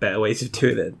got better ways of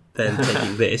doing it than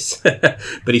taking this.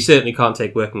 But he certainly can't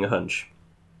take working a hunch.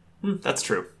 That's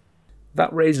true.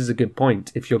 That raises a good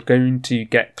point. If you're going to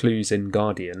get clues in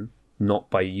Guardian, not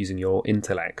by using your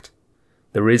intellect,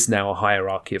 there is now a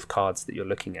hierarchy of cards that you're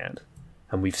looking at.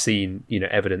 And we've seen,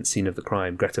 evidence seen of the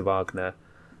crime, Greta Wagner,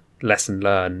 lesson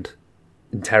learned,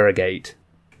 interrogate.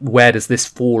 Where does this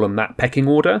fall on that pecking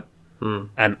order?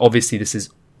 And obviously this is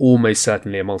almost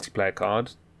certainly a multiplayer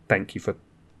card. Thank you for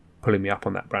pulling me up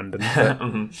on that, Brandon.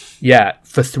 But, yeah,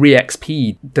 for 3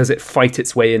 XP, does it fight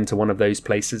its way into one of those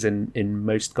places in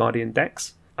most Guardian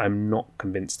decks? I'm not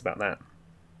convinced about that.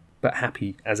 But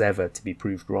happy as ever to be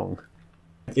proved wrong.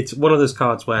 It's one of those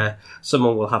cards where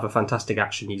someone will have a fantastic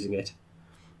action using it.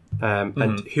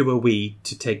 And who are we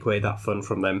to take away that fun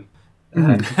from them?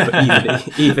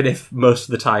 But even if most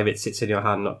of the time it sits in your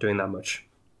hand not doing that much.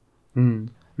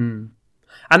 And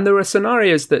there are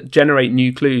scenarios that generate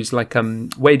new clues, like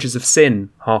Wages of Sin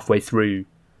halfway through,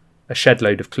 a shed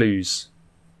load of clues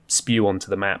spew onto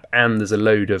the map, and there's a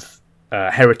load of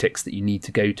heretics that you need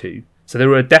to go to. So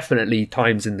there are definitely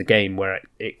times in the game where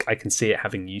I can see it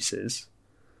having uses.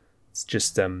 It's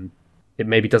just it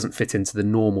maybe doesn't fit into the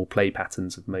normal play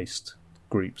patterns of most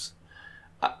groups.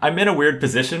 I'm in a weird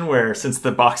position where, since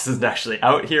the box isn't actually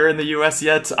out here in the US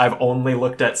yet, I've only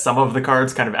looked at some of the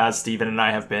cards, kind of as Steven and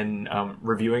I have been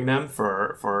reviewing them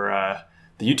for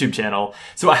the YouTube channel.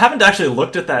 So I haven't actually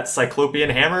looked at that Cyclopean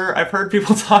Hammer I've heard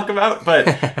people talk about, but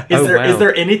is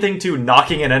there anything to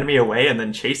knocking an enemy away and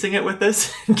then chasing it with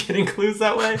this and getting clues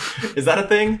that way? Is that a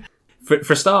thing? For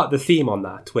a start, the theme on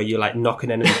that, where you like knock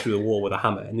an enemy through the wall with a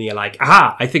hammer, and then you're like,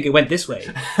 aha, I think it went this way.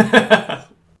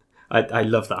 I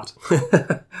love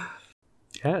that.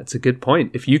 Yeah, it's a good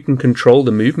point. If you can control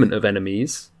the movement of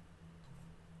enemies,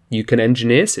 you can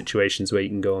engineer situations where you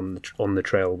can go on the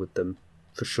trail with them,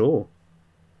 for sure.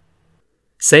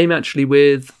 Same actually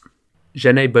with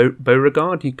Genet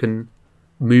Beauregard. You can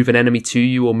move an enemy to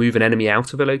you or move an enemy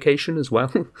out of a location as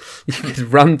well. You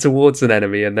could run towards an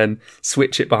enemy and then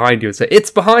switch it behind you and say, it's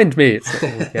behind me! It's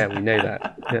like, oh, yeah, we know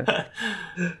that.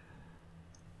 Yeah.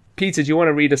 Peter, do you want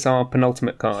to read us our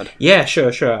penultimate card? Yeah,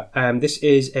 sure. This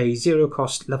is a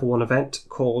 0-cost level 1 event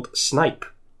called Snipe.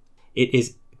 It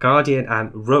is Guardian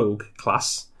and Rogue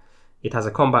class. It has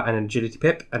a combat and agility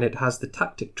pip, and it has the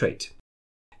tactic trait.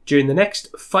 During the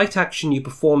next fight action you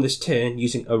perform this turn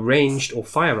using a ranged or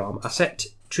firearm asset,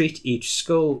 treat each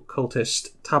skull,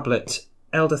 cultist, tablet,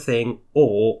 elder thing,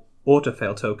 or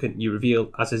autofail token you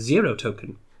reveal as a 0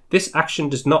 token. This action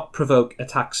does not provoke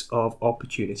attacks of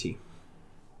opportunity.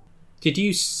 Did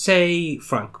you say,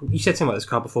 Frank, you said something about this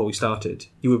card before we started.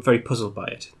 You were very puzzled by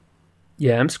it.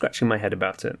 Yeah, I'm scratching my head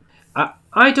about it.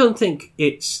 I don't think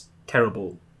it's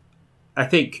terrible. I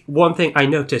think one thing I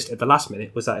noticed at the last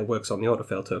minute was that it works on the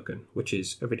autofail token, which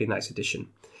is a really nice addition.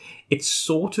 It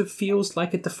sort of feels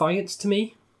like a Defiance to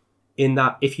me, in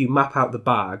that if you map out the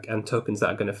bag and tokens that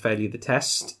are going to fail you the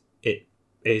test, it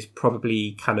is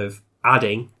probably kind of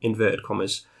adding, inverted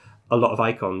commas, a lot of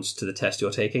icons to the test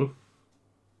you're taking.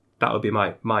 That would be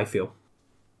my feel,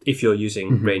 if you're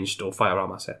using ranged or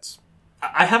firearm assets.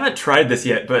 I haven't tried this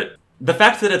yet, but the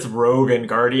fact that it's Rogue and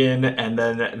Guardian, and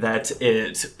then that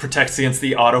it protects against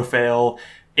the auto-fail,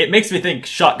 it makes me think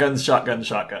shotguns,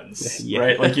 Yeah.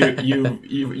 right? Like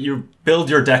you build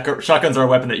your deck. Shotguns are a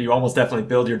weapon that you almost definitely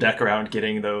build your deck around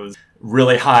getting those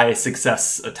really high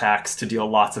success attacks to deal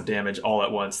lots of damage all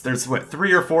at once. There's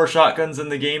 3 or 4 shotguns in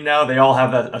the game now. They all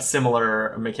have a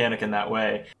similar mechanic in that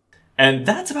way. And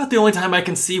that's about the only time I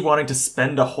can see wanting to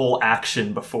spend a whole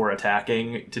action before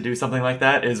attacking to do something like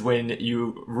that, is when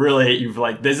you've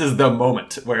like, this is the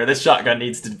moment where this shotgun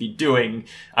needs to be doing,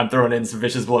 I'm throwing in some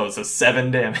vicious blows, so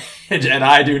 7 damage, and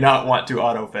I do not want to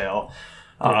auto-fail.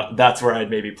 That's where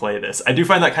I'd maybe play this. I do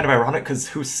find that kind of ironic, because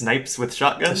who snipes with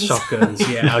shotguns? Shotguns,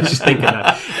 yeah, I was just thinking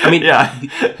that. I mean, yeah.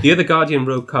 the other Guardian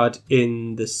Rogue card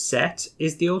in the set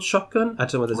is the old shotgun. I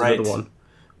don't know whether there's another one.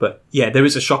 But yeah, there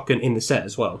is a shotgun in the set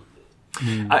as well.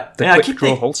 The quick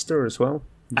draw holster as well.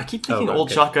 I keep thinking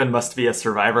old shotgun must be a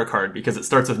survivor card, because it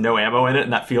starts with no ammo in it,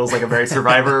 and that feels like a very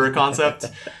survivor concept.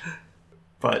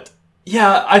 But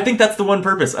yeah, I think that's the one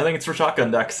purpose. I think it's for shotgun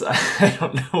decks. I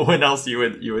don't know when else you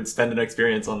would spend an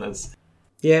experience on this.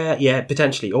 Yeah,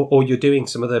 potentially. Or you're doing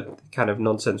some other kind of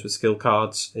nonsense with skill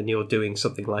cards, and you're doing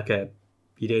something like you're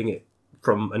doing it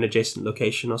from an adjacent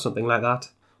location or something like that.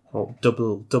 Or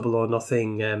double or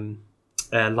nothing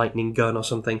lightning gun or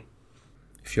something.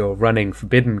 If you're running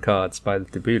forbidden cards by the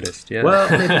taboo list, yeah. Well,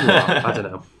 maybe you are. I don't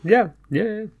know.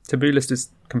 Yeah. Taboo list is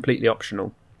completely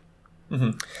optional.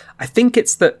 Mm-hmm. I think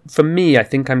it's that, for me, I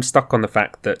think I'm stuck on the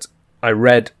fact that I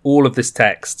read all of this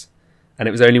text, and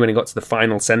it was only when it got to the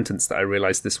final sentence that I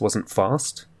realised this wasn't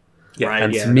fast. Yeah, right,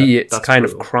 and to me, it's kind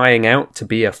of crying out to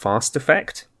be a fast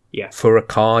effect for a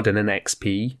card and an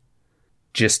XP,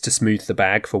 just to smooth the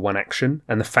bag for one action.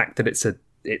 And the fact that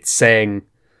it's saying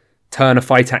turn a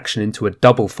fight action into a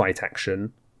double fight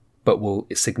action, but will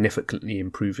significantly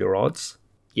improve your odds.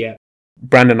 Yeah.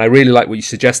 Brandon, I really like what you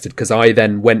suggested, because I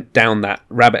then went down that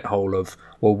rabbit hole of,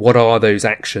 well, what are those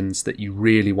actions that you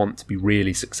really want to be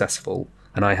really successful?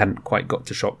 And I hadn't quite got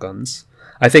to shotguns.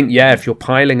 I think, if you're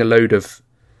piling a load of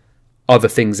other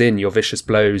things in, your vicious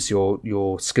blows,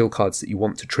 your skill cards that you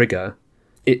want to trigger,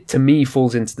 it to me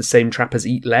falls into the same trap as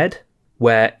Eat Lead,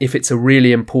 where if it's a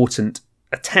really important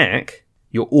attack,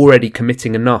 you're already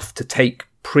committing enough to take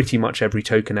pretty much every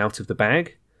token out of the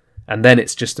bag, and then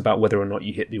it's just about whether or not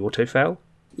you hit the auto-fail.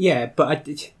 Yeah, but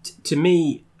to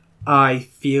me, I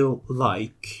feel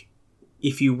like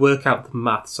if you work out the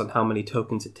maths on how many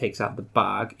tokens it takes out of the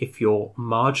bag, if you're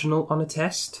marginal on a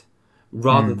test,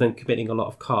 rather than committing a lot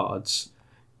of cards,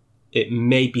 it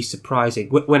may be surprising.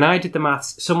 When I did the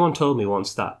maths, someone told me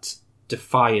once that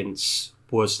Defiance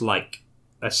was like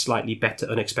a slightly better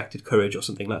unexpected courage or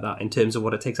something like that in terms of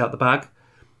what it takes out the bag.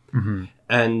 Mm-hmm.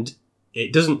 And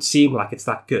it doesn't seem like it's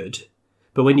that good.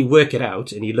 But when you work it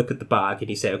out and you look at the bag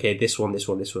and you say, okay, this one, it's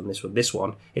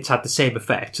had the same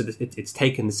effect. So it's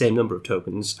taken the same number of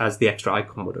tokens as the extra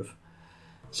icon would have.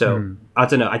 So, I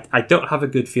don't know. I don't have a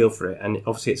good feel for it. And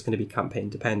obviously it's going to be campaign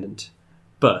dependent.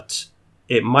 But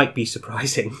it might be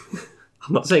surprising.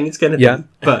 I'm not saying it's going to be,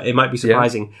 but it might be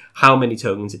surprising how many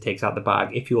tokens it takes out the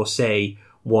bag if you're, say,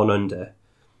 one over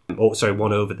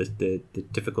the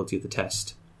difficulty of the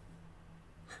test.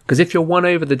 Because if you're one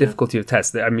over the difficulty of the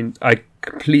test, I mean, I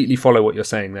completely follow what you're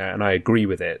saying there, and I agree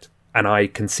with it, and I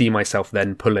can see myself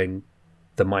then pulling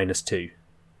the -2.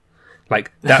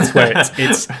 Like, that's where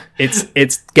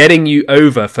it's getting you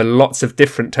over for lots of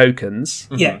different tokens,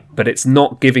 but it's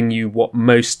not giving you what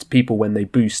most people, when they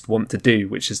boost, want to do,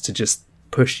 which is to just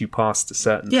push you past a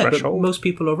certain threshold. But most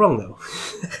people are wrong, though.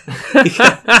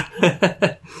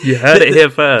 You heard it here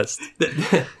first.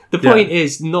 The point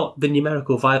is not the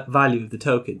numerical value of the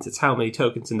tokens, it's how many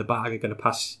tokens in the bag are going to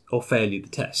pass or fail you the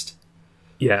test.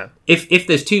 Yeah. If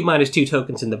there's 2 -2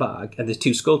 tokens in the bag, and there's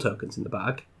 2 skull tokens in the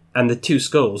bag, and the 2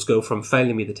 skulls go from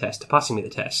failing me the test to passing me the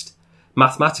test,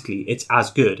 mathematically it's as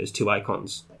good as 2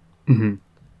 icons. Mm-hmm.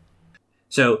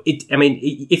 So,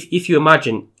 if you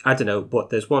imagine, I don't know,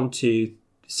 there's 1, 2...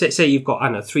 Say you've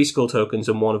got, 3 skull tokens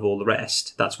and 1 of all the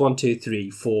rest. That's 1, 2, 3,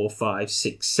 4, 5,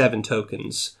 6, 7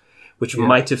 tokens which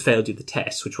might have failed you the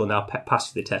test, which will now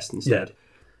pass you the test instead. Yeah.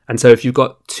 And so if you've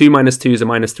got 2 -2s, a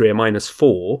 -3, a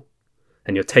 -4,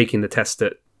 and you're taking the test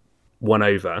at 1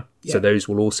 over, so those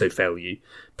will also fail you.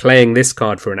 Playing this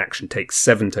card for an action takes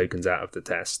 7 tokens out of the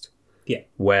test. Yeah.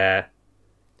 Where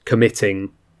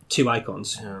committing 2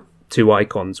 icons. 2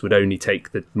 icons would only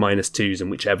take the -2s and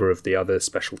whichever of the other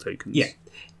special tokens. Yeah,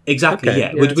 exactly. Okay,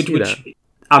 Yeah, yeah, which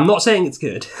I'm not saying it's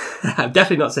good. I'm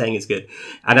definitely not saying it's good.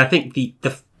 And I think the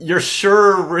You're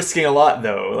sure risking a lot,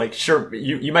 though. Like, sure,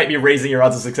 you might be raising your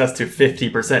odds of success to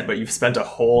 50%, but you've spent a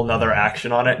whole nother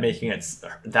action on it, making it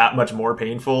that much more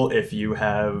painful if you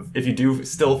do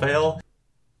still fail.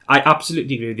 I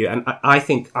absolutely agree with you, and I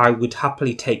think I would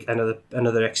happily take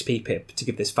another XP pip to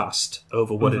give this fast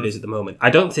over what it is at the moment.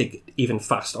 I don't think even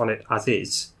fast on it as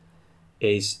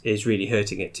is really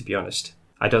hurting it, to be honest.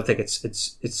 I don't think it's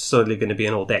solely going to be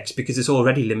an old X because it's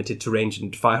already limited to range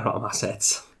and firearm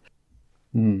assets.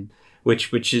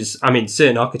 Which is, I mean,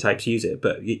 certain archetypes use it,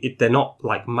 but they're not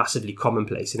like massively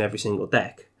commonplace in every single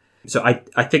deck. So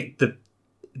I think the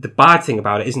bad thing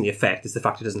about it isn't the effect; it's the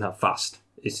fact it doesn't have fast.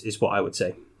 Is what I would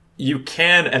say. You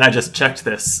can, and I just checked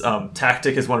this.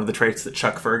 Tactic is one of the traits that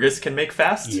Chuck Fergus can make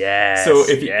fast. Yes. So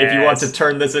if you want to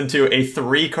turn this into a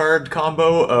 3-card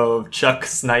combo of Chuck,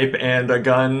 Snipe, and a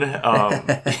gun,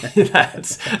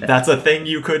 that's a thing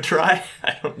you could try.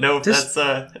 I don't know if that's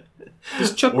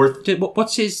Does Chuck,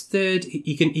 what's his third?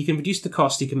 He can reduce the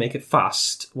cost. He can make it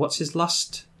fast. What's his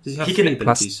last? Does he have 3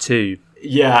 abilities? +2.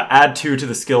 Yeah, add 2 to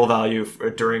the skill value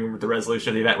during the resolution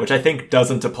of the event, which I think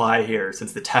doesn't apply here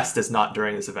since the test is not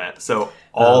during this event. So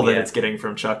all that it's getting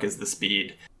from Chuck is the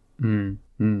speed. And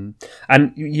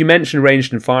you mentioned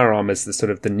ranged and firearm as the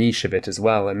sort of the niche of it as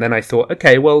well. And then I thought,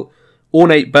 okay, well,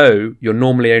 ornate bow, you're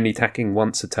normally only attacking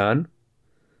once a turn.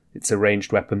 It's a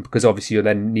ranged weapon because obviously you're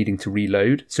then needing to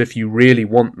reload. So if you really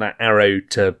want that arrow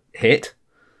to hit,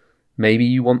 maybe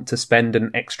you want to spend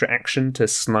an extra action to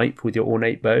snipe with your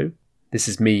ornate bow. This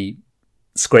is me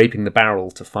scraping the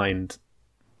barrel to find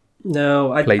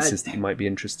places that you might be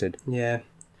interested. Yeah.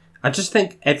 I just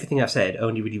think everything I've said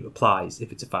only really applies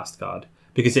if it's a fast card.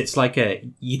 Because it's like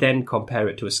you then compare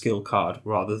it to a skill card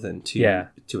rather than to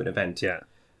an event. Yeah.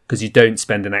 Because you don't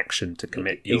spend an action to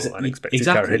commit your unexpected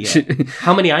courage. Yeah.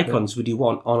 How many icons would you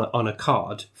want on a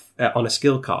card, on a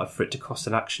skill card, for it to cost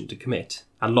an action to commit?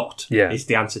 A lot is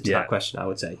the answer to that question, I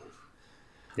would say.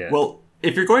 Yeah. Well,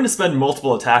 if you're going to spend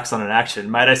multiple attacks on an action,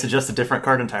 might I suggest a different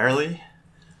card entirely?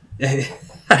 And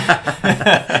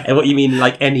what you mean,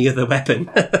 like any other weapon?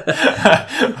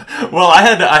 Well, I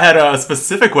had a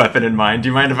specific weapon in mind. Do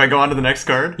you mind if I go on to the next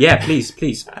card? Yeah,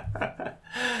 please.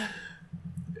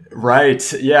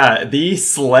 Right, yeah, the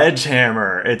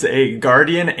Sledgehammer. It's a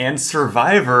Guardian and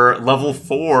Survivor level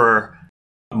 4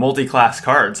 multi-class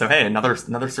card. So hey, another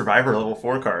Survivor level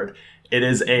 4 card. It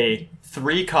is a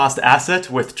 3-cost asset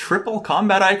with triple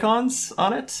combat icons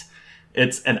on it.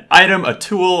 It's an item, a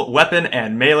tool, weapon,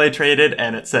 and melee traded,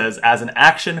 and it says, as an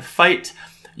action fight,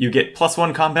 you get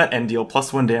 +1 combat and deal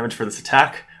 +1 damage for this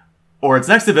attack. Or its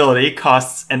next ability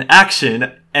costs an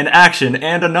action,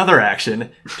 and another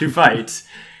action to fight.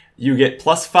 You get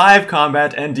 +5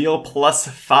 combat and deal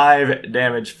 +5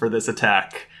 damage for this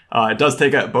attack. It does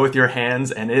take out both your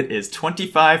hands, and it is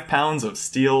 25 pounds of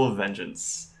Steel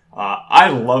Vengeance. I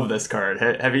love this card.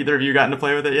 Have either of you gotten to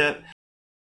play with it yet?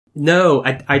 No,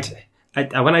 I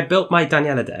when I built my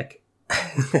Daniela deck,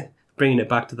 bringing it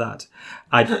back to that,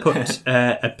 I'd put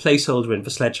a placeholder in for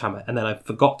Sledgehammer, and then I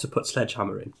forgot to put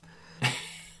Sledgehammer in.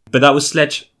 But that was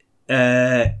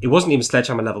it wasn't even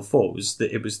Sledgehammer level 4.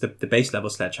 It was the base level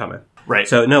Sledgehammer. Right.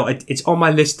 So no, it's on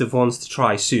my list of ones to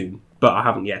try soon, but I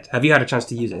haven't yet. Have you had a chance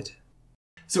to use it?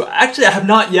 So actually, I have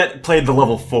not yet played the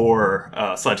level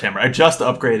 4 Sledgehammer. I just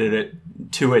upgraded it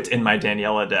to it in my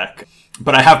Daniela deck,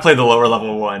 but I have played the lower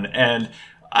level one, and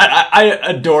I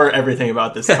adore everything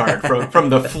about this card. From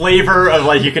the flavor of,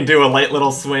 like, you can do a light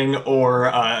little swing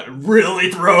or really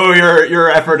throw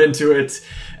your effort into it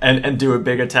and do a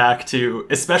big attack, to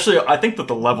especially, I think that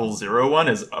the level 0 one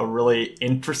is a really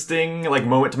interesting, like,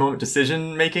 moment-to-moment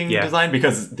decision-making design,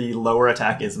 because the lower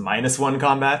attack is -1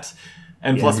 combat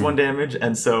and +1 damage,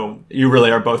 and so you really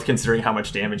are both considering how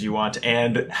much damage you want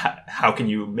and how can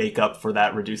you make up for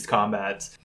that reduced combat.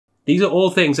 These are all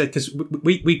things, because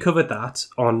we covered that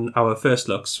on our first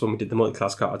looks when we did the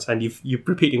multi-class cards, and you're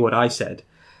repeating what I said.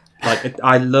 Like,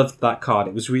 I loved that card.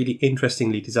 It was really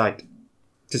interestingly designed,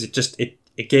 because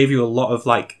it gave you a lot of,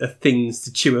 like, things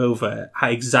to chew over,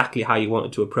 exactly how you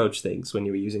wanted to approach things when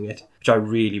you were using it, which I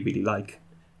really, really like.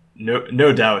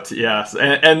 No doubt, yes.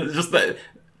 And just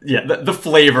yeah, the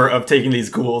flavor of taking these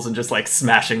ghouls and just like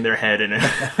smashing their head in a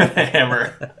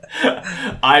hammer.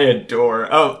 I adore.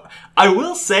 Oh, I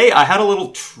will say I had a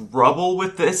little trouble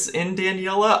with this in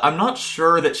Daniela. I'm not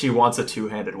sure that she wants a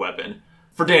two-handed weapon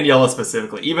for Daniela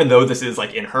specifically, even though this is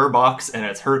like in her box and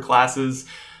it's her classes.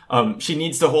 She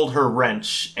needs to hold her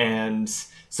wrench, and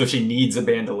so she needs a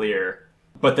bandolier.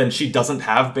 But then she doesn't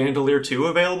have Bandolier 2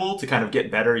 available to kind of get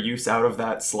better use out of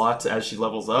that slot as she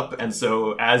levels up. And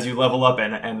so as you level up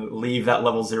and leave that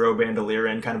level 0 Bandolier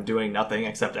in, kind of doing nothing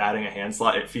except adding a hand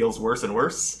slot, it feels worse and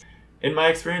worse in my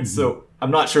experience. Mm-hmm. So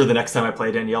I'm not sure the next time I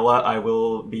play Daniela I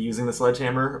will be using the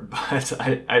Sledgehammer, but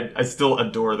I still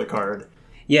adore the card.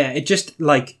 Yeah, it just,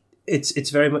 like,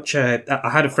 it's very much... I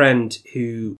had a friend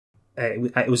who...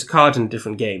 it was a card in a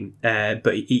different game,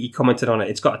 but he commented on it.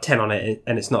 It's got a 10 on it,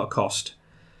 and it's not a cost.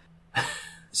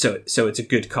 So it's a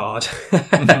good card,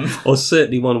 mm-hmm. or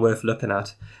certainly one worth looking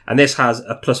at. And this has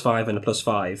a +5 and a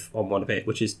 +5 on one of it,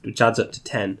 which adds up to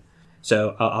 10.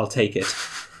 So I'll take it.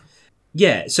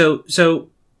 Yeah. So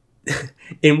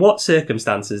in what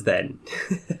circumstances then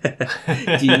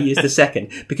do you use the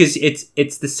second? Because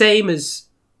it's the same as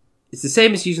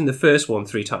using the first one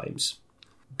 3 times,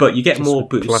 but you get just more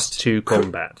boost. +2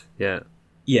 combat. Yeah.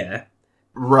 Yeah.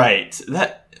 Right.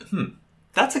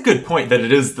 That's a good point, that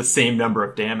it is the same number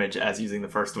of damage as using the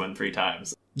first one 3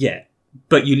 times. Yeah,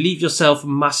 but you leave yourself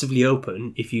massively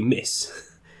open if you miss.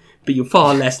 But you're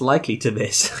far less likely to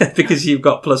miss because you've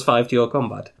got +5 to your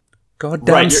combat.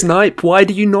 Goddamn right, Snipe, why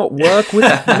do you not work with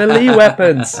melee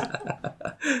weapons?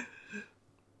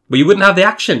 Well, you wouldn't have the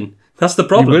action. That's the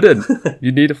problem. You wouldn't.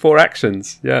 You need 4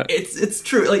 actions, yeah. It's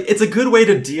true. Like, it's a good way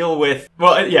to deal with...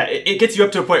 Well, yeah, it gets you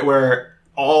up to a point where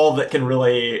all that can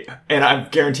really, and I'm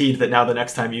guaranteed that now the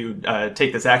next time you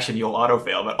take this action, you'll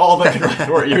auto-fail, but all that can really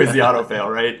thwart you is the auto-fail,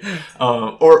 right?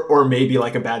 Or maybe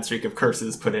like a bad streak of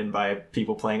curses put in by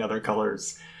people playing other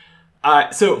colors.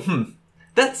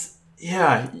 That's,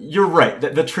 yeah, you're right.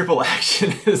 The triple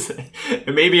action is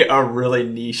maybe a really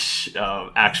niche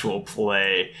actual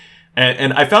play.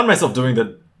 And I found myself doing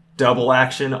the double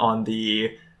action on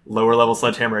the lower level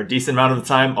Sledgehammer a decent amount of the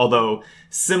time, although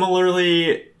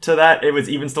similarly to that, it was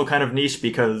even still kind of niche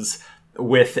because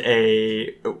with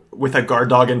a guard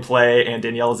dog in play and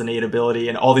Daniela's innate ability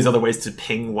and all these other ways to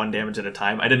ping 1 damage at a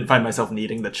time, I didn't find myself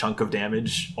needing the chunk of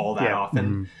damage all that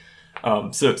often.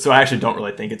 Mm-hmm. So I actually don't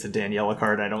really think it's a Daniela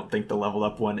card. I don't think the level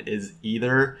up one is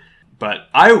either. But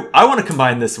I want to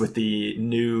combine this with the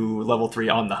new level 3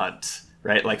 On the Hunt.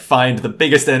 Right, like find the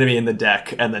biggest enemy in the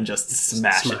deck and then just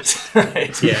smash it.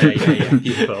 Right? Yeah.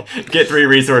 Beautiful. Get 3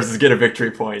 resources, get a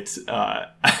victory point,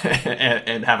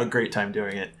 and have a great time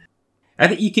doing it. I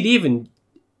think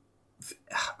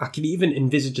I can even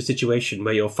envisage a situation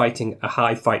where you're fighting a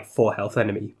high fight 4 health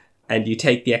enemy, and you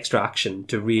take the extra action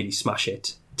to really smash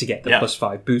it to get the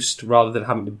 +5 boost, rather than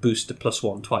having to boost the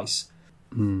 +1 twice.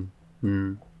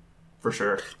 For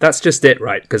sure. That's just it,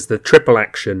 right? Because the triple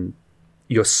action,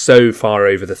 you're so far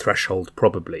over the threshold,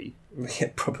 probably.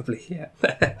 Yeah.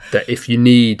 That if you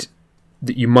need,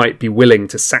 that you might be willing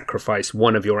to sacrifice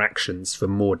one of your actions for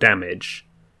more damage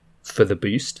for the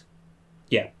boost.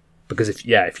 Yeah. Because if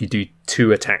you do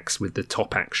 2 attacks with the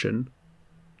top action,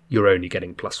 you're only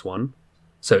getting +1.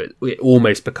 So it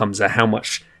almost becomes a how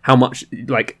much,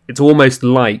 like, it's almost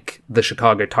like the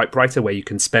Chicago typewriter where you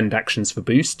can spend actions for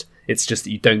boost. It's just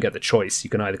that you don't get the choice. You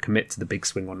can either commit to the big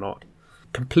swing or not.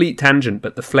 Complete tangent,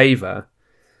 but the flavour,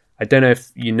 I don't know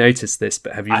if you noticed this,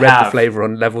 but have you read the flavour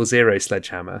on level 0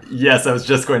 Sledgehammer? Yes, I was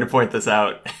just going to point this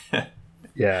out.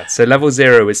 Yeah, so level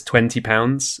 0 is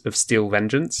 £20 of Steel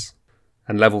Vengeance,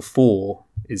 and level 4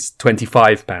 is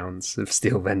 £25 of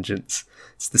Steel Vengeance.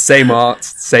 It's the same art,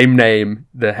 same name,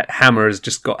 the hammer has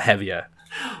just got heavier.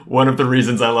 One of the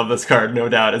reasons I love this card, no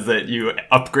doubt, is that you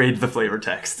upgrade the flavor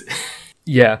text.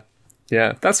 Yeah,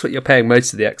 that's what you're paying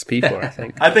most of the XP for, I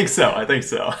think. I think so. I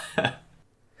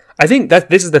think that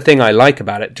this is the thing I like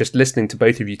about it, just listening to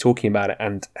both of you talking about it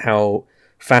and how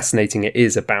fascinating it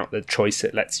is about the choice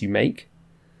it lets you make.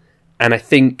 And I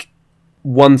think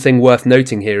one thing worth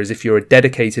noting here is if you're a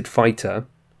dedicated fighter,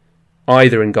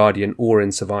 either in Guardian or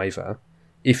in Survivor,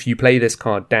 if you play this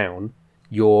card down,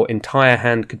 your entire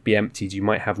hand could be emptied. You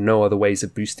might have no other ways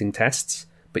of boosting tests,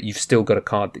 but you've still got a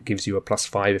card that gives you a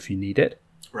 +5 if you need it.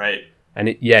 Right.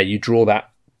 And you draw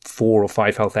that 4 or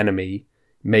 5 health enemy.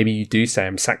 Maybe you do say,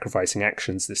 I'm sacrificing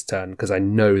actions this turn because I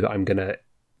know that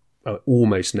I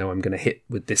almost know I'm going to hit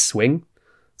with this swing,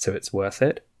 so it's worth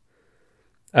it.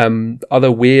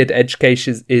 Other weird edge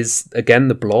cases is, again,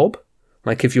 the blob.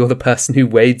 Like if you're the person who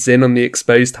wades in on the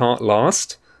exposed heart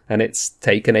last, and it's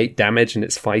taken 8 damage and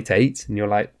it's fight 8, and you're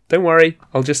like, don't worry,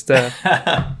 I'll just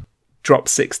drop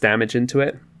 6 damage into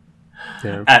it.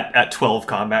 Yeah. At 12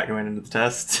 combat going into the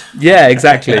test. Yeah,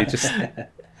 exactly. Just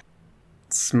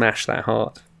smash that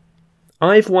heart.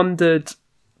 I've wondered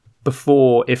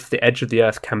before if the Edge of the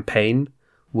Earth campaign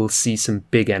will see some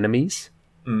big enemies.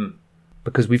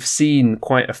 Because we've seen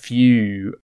quite a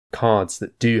few cards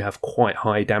that do have quite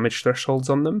high damage thresholds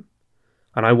on them.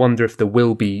 And I wonder if there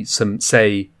will be some,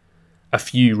 say, a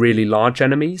few really large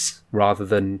enemies rather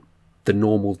than the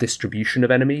normal distribution of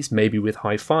enemies, maybe with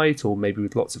high fight or maybe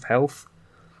with lots of health.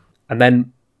 And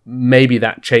then maybe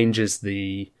that changes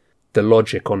the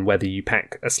logic on whether you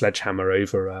pack a sledgehammer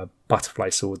over a butterfly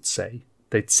sword, say.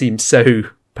 They seem so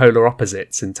polar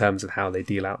opposites in terms of how they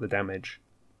deal out the damage.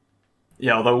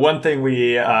 Yeah, although one thing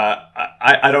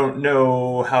I don't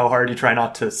know how hard you try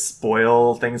not to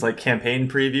spoil things like campaign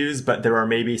previews, but there are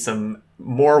maybe some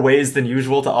more ways than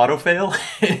usual to auto-fail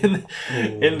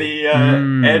in the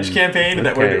Edge campaign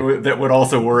that would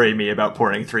also worry me about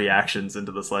pouring 3 actions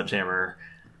into the sledgehammer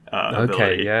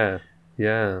ability.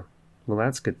 Yeah. Well,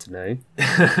 that's good to know.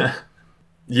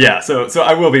 Yeah, so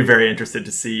I will be very interested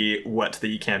to see what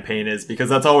the campaign is, because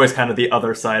that's always kind of the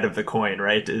other side of the coin,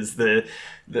 right? Is the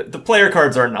player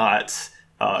cards are not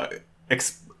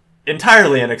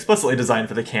entirely and explicitly designed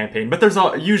for the campaign, but there's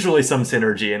usually some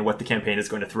synergy in what the campaign is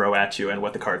going to throw at you and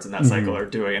what the cards in that cycle are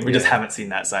doing, and we just haven't seen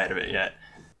that side of it yet.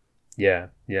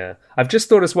 Yeah. I've just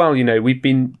thought as well, we've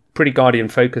been pretty Guardian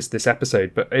focused this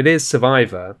episode, but it is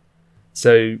Survivor,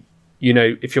 so,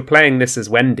 if you're playing this as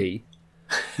Wendy,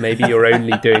 maybe you're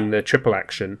only doing the triple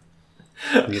action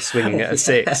and you're swinging at a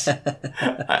 6.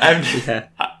 I'm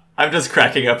just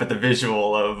cracking up at the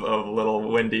visual of little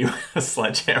Wendy with a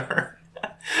sledgehammer.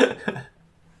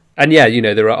 And yeah,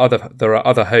 there are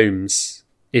other homes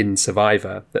in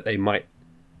Survivor that they might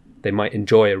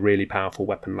enjoy a really powerful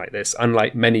weapon like this.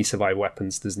 Unlike many Survivor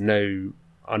weapons, there's no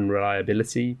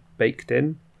unreliability baked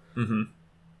in. Mm-hmm.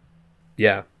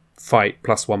 Yeah, fight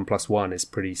 +1/+1 is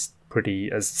pretty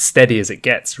as steady as it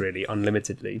gets, really,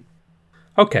 unlimitedly.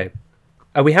 Okay.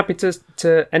 Are we happy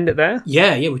to end it there?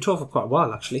 Yeah, we talked for quite a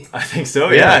while, actually. I think so,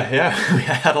 yeah. We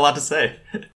had a lot to say.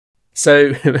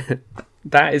 So,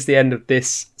 that is the end of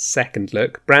this second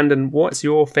look. Brandon, what's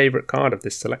your favourite card of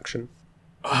this selection?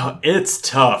 It's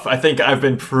tough. I think I've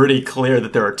been pretty clear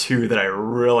that there are 2 that I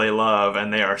really love,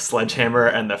 and they are Sledgehammer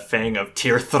and the Fang of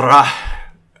Tirthra.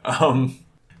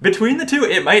 Between the 2,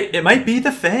 it might be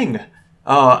the Fang.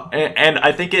 And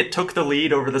I think it took the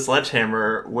lead over the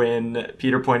Sledgehammer when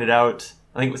Peter pointed out,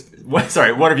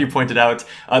 one of you pointed out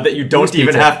that you don't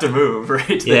even have to move,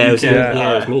 right? Yeah,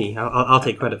 it was me. I'll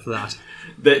take credit for that.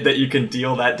 That you can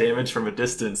deal that damage from a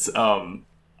distance.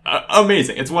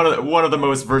 Amazing. It's one of the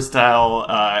most versatile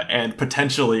and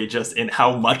potentially just in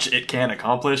how much it can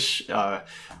accomplish.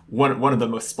 One of the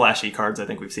most splashy cards I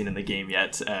think we've seen in the game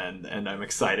yet, and I'm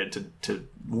excited to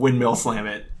windmill slam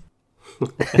it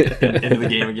into the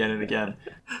game again and again.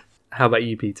 How about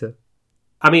you, Peter?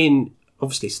 I mean,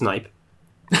 obviously Snipe.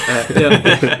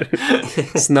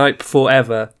 Snipe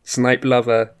forever. Snipe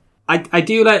lover. I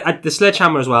do like the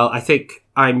Sledgehammer as well. I think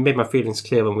I made my feelings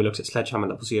clear when we looked at Sledgehammer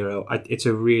Level 0. It's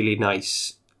a really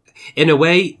nice... In a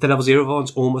way, the Level 0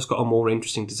 one's almost got a more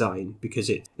interesting design because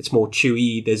it's more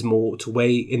chewy, there's more to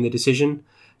weigh in the decision.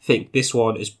 I think this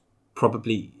one is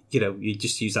probably... you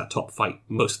just use that top fight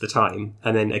most of the time,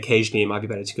 and then occasionally it might be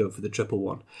better to go for the triple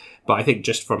one. But I think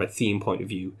just from a theme point of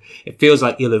view, it feels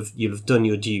like you'll have done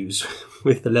your dues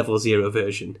with the Level 0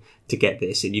 version to get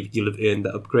this, and you'll have earned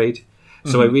that upgrade.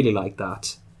 So I really like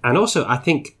that. And also, I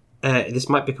think this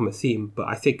might become a theme, but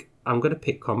I think I'm going to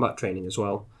pick combat training as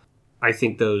well. I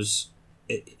think those,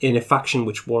 in a faction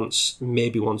which wants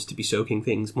to be soaking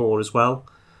things more as well,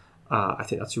 I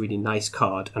think that's a really nice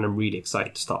card, and I'm really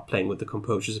excited to start playing with the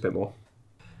composures a bit more.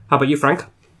 How about you, Frank?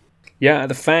 Yeah,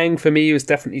 the Fang for me was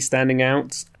definitely standing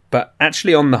out, but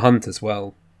actually On the Hunt as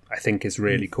well, I think is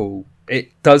really cool.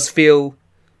 It does feel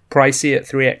pricey at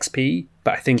 3 XP,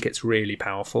 but I think it's really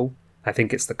powerful. I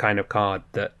think it's the kind of card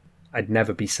that I'd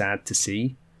never be sad to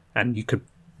see, and you could,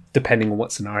 depending on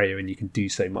what scenario, and you can do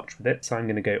so much with it. So I'm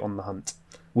going to go On the Hunt,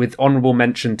 with honourable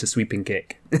mention to Sweeping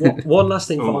Kick. One last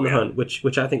thing for On the Hunt,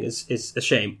 which I think is a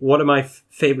shame. One of my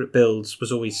favourite builds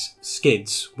was always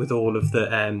Skids, with all of the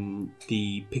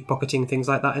pickpocketing things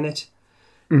like that in it.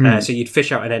 Mm-hmm. So you'd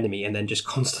fish out an enemy and then just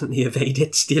constantly evade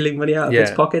it, stealing money out of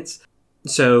its pockets.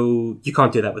 So you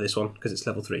can't do that with this one because it's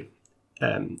level 3.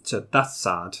 So that's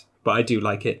sad, but I do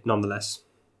like it nonetheless.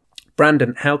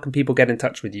 Brandon, how can people get in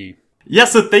touch with you? Yeah,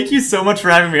 so thank you so much for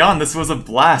having me on. This was a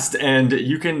blast, and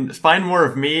you can find more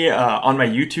of me on my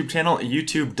YouTube channel,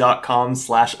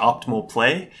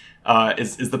 youtube.com/optimalplay.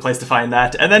 is the place to find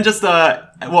that. And then just,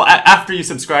 after you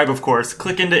subscribe, of course,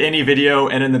 click into any video,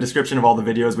 and in the description of all the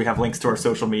videos, we have links to our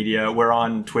social media. We're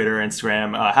on Twitter,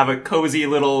 Instagram, have a cozy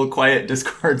little quiet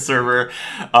Discord server,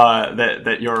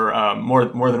 that you're, more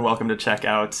than welcome to check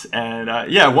out. And,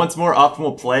 once more,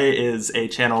 Optimal Play is a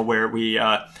channel where we,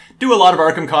 do a lot of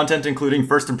Arkham content, including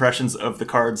first impressions of the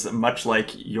cards, much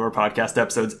like your podcast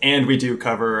episodes, and we do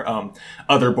cover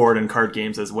other board and card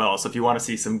games as well. So if you want to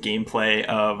see some gameplay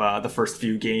of the first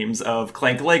few games of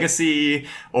Clank Legacy,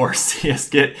 or see us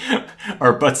get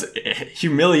our butts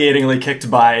humiliatingly kicked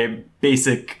by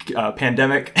Basic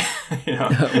Pandemic,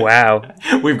 Wow.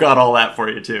 We've got all that for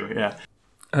you too, yeah.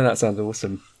 Oh, that sounds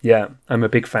awesome. Yeah, I'm a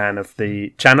big fan of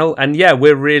the channel, and yeah,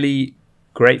 we're really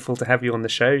grateful to have you on the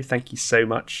show. Thank you so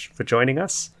much for joining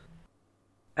us.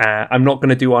 I'm not going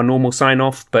to do our normal sign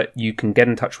off, but you can get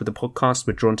in touch with the podcast.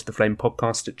 We're Drawn to the Flame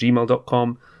podcast at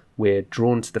gmail.com. We're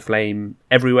Drawn to the Flame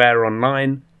everywhere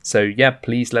online. So yeah,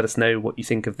 please let us know what you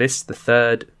think of this, the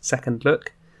third second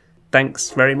look.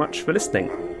 Thanks very much for listening.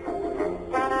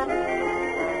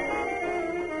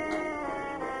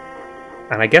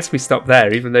 And I guess we stop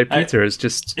there, even though Peter has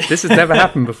just... This has never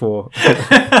happened before.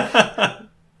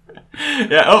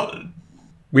 Yeah. Oh,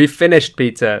 we've finished,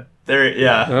 Peter. There.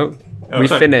 Yeah. Oh, we've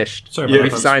finished. Sorry,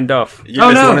 we've signed off. You missed Do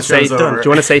you the want to say? show's Do over. you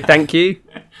want to say thank you?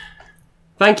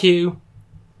 Thank you.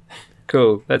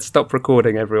 Cool. Let's stop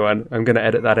recording, everyone. I'm going to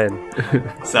edit that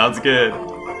in. Sounds good.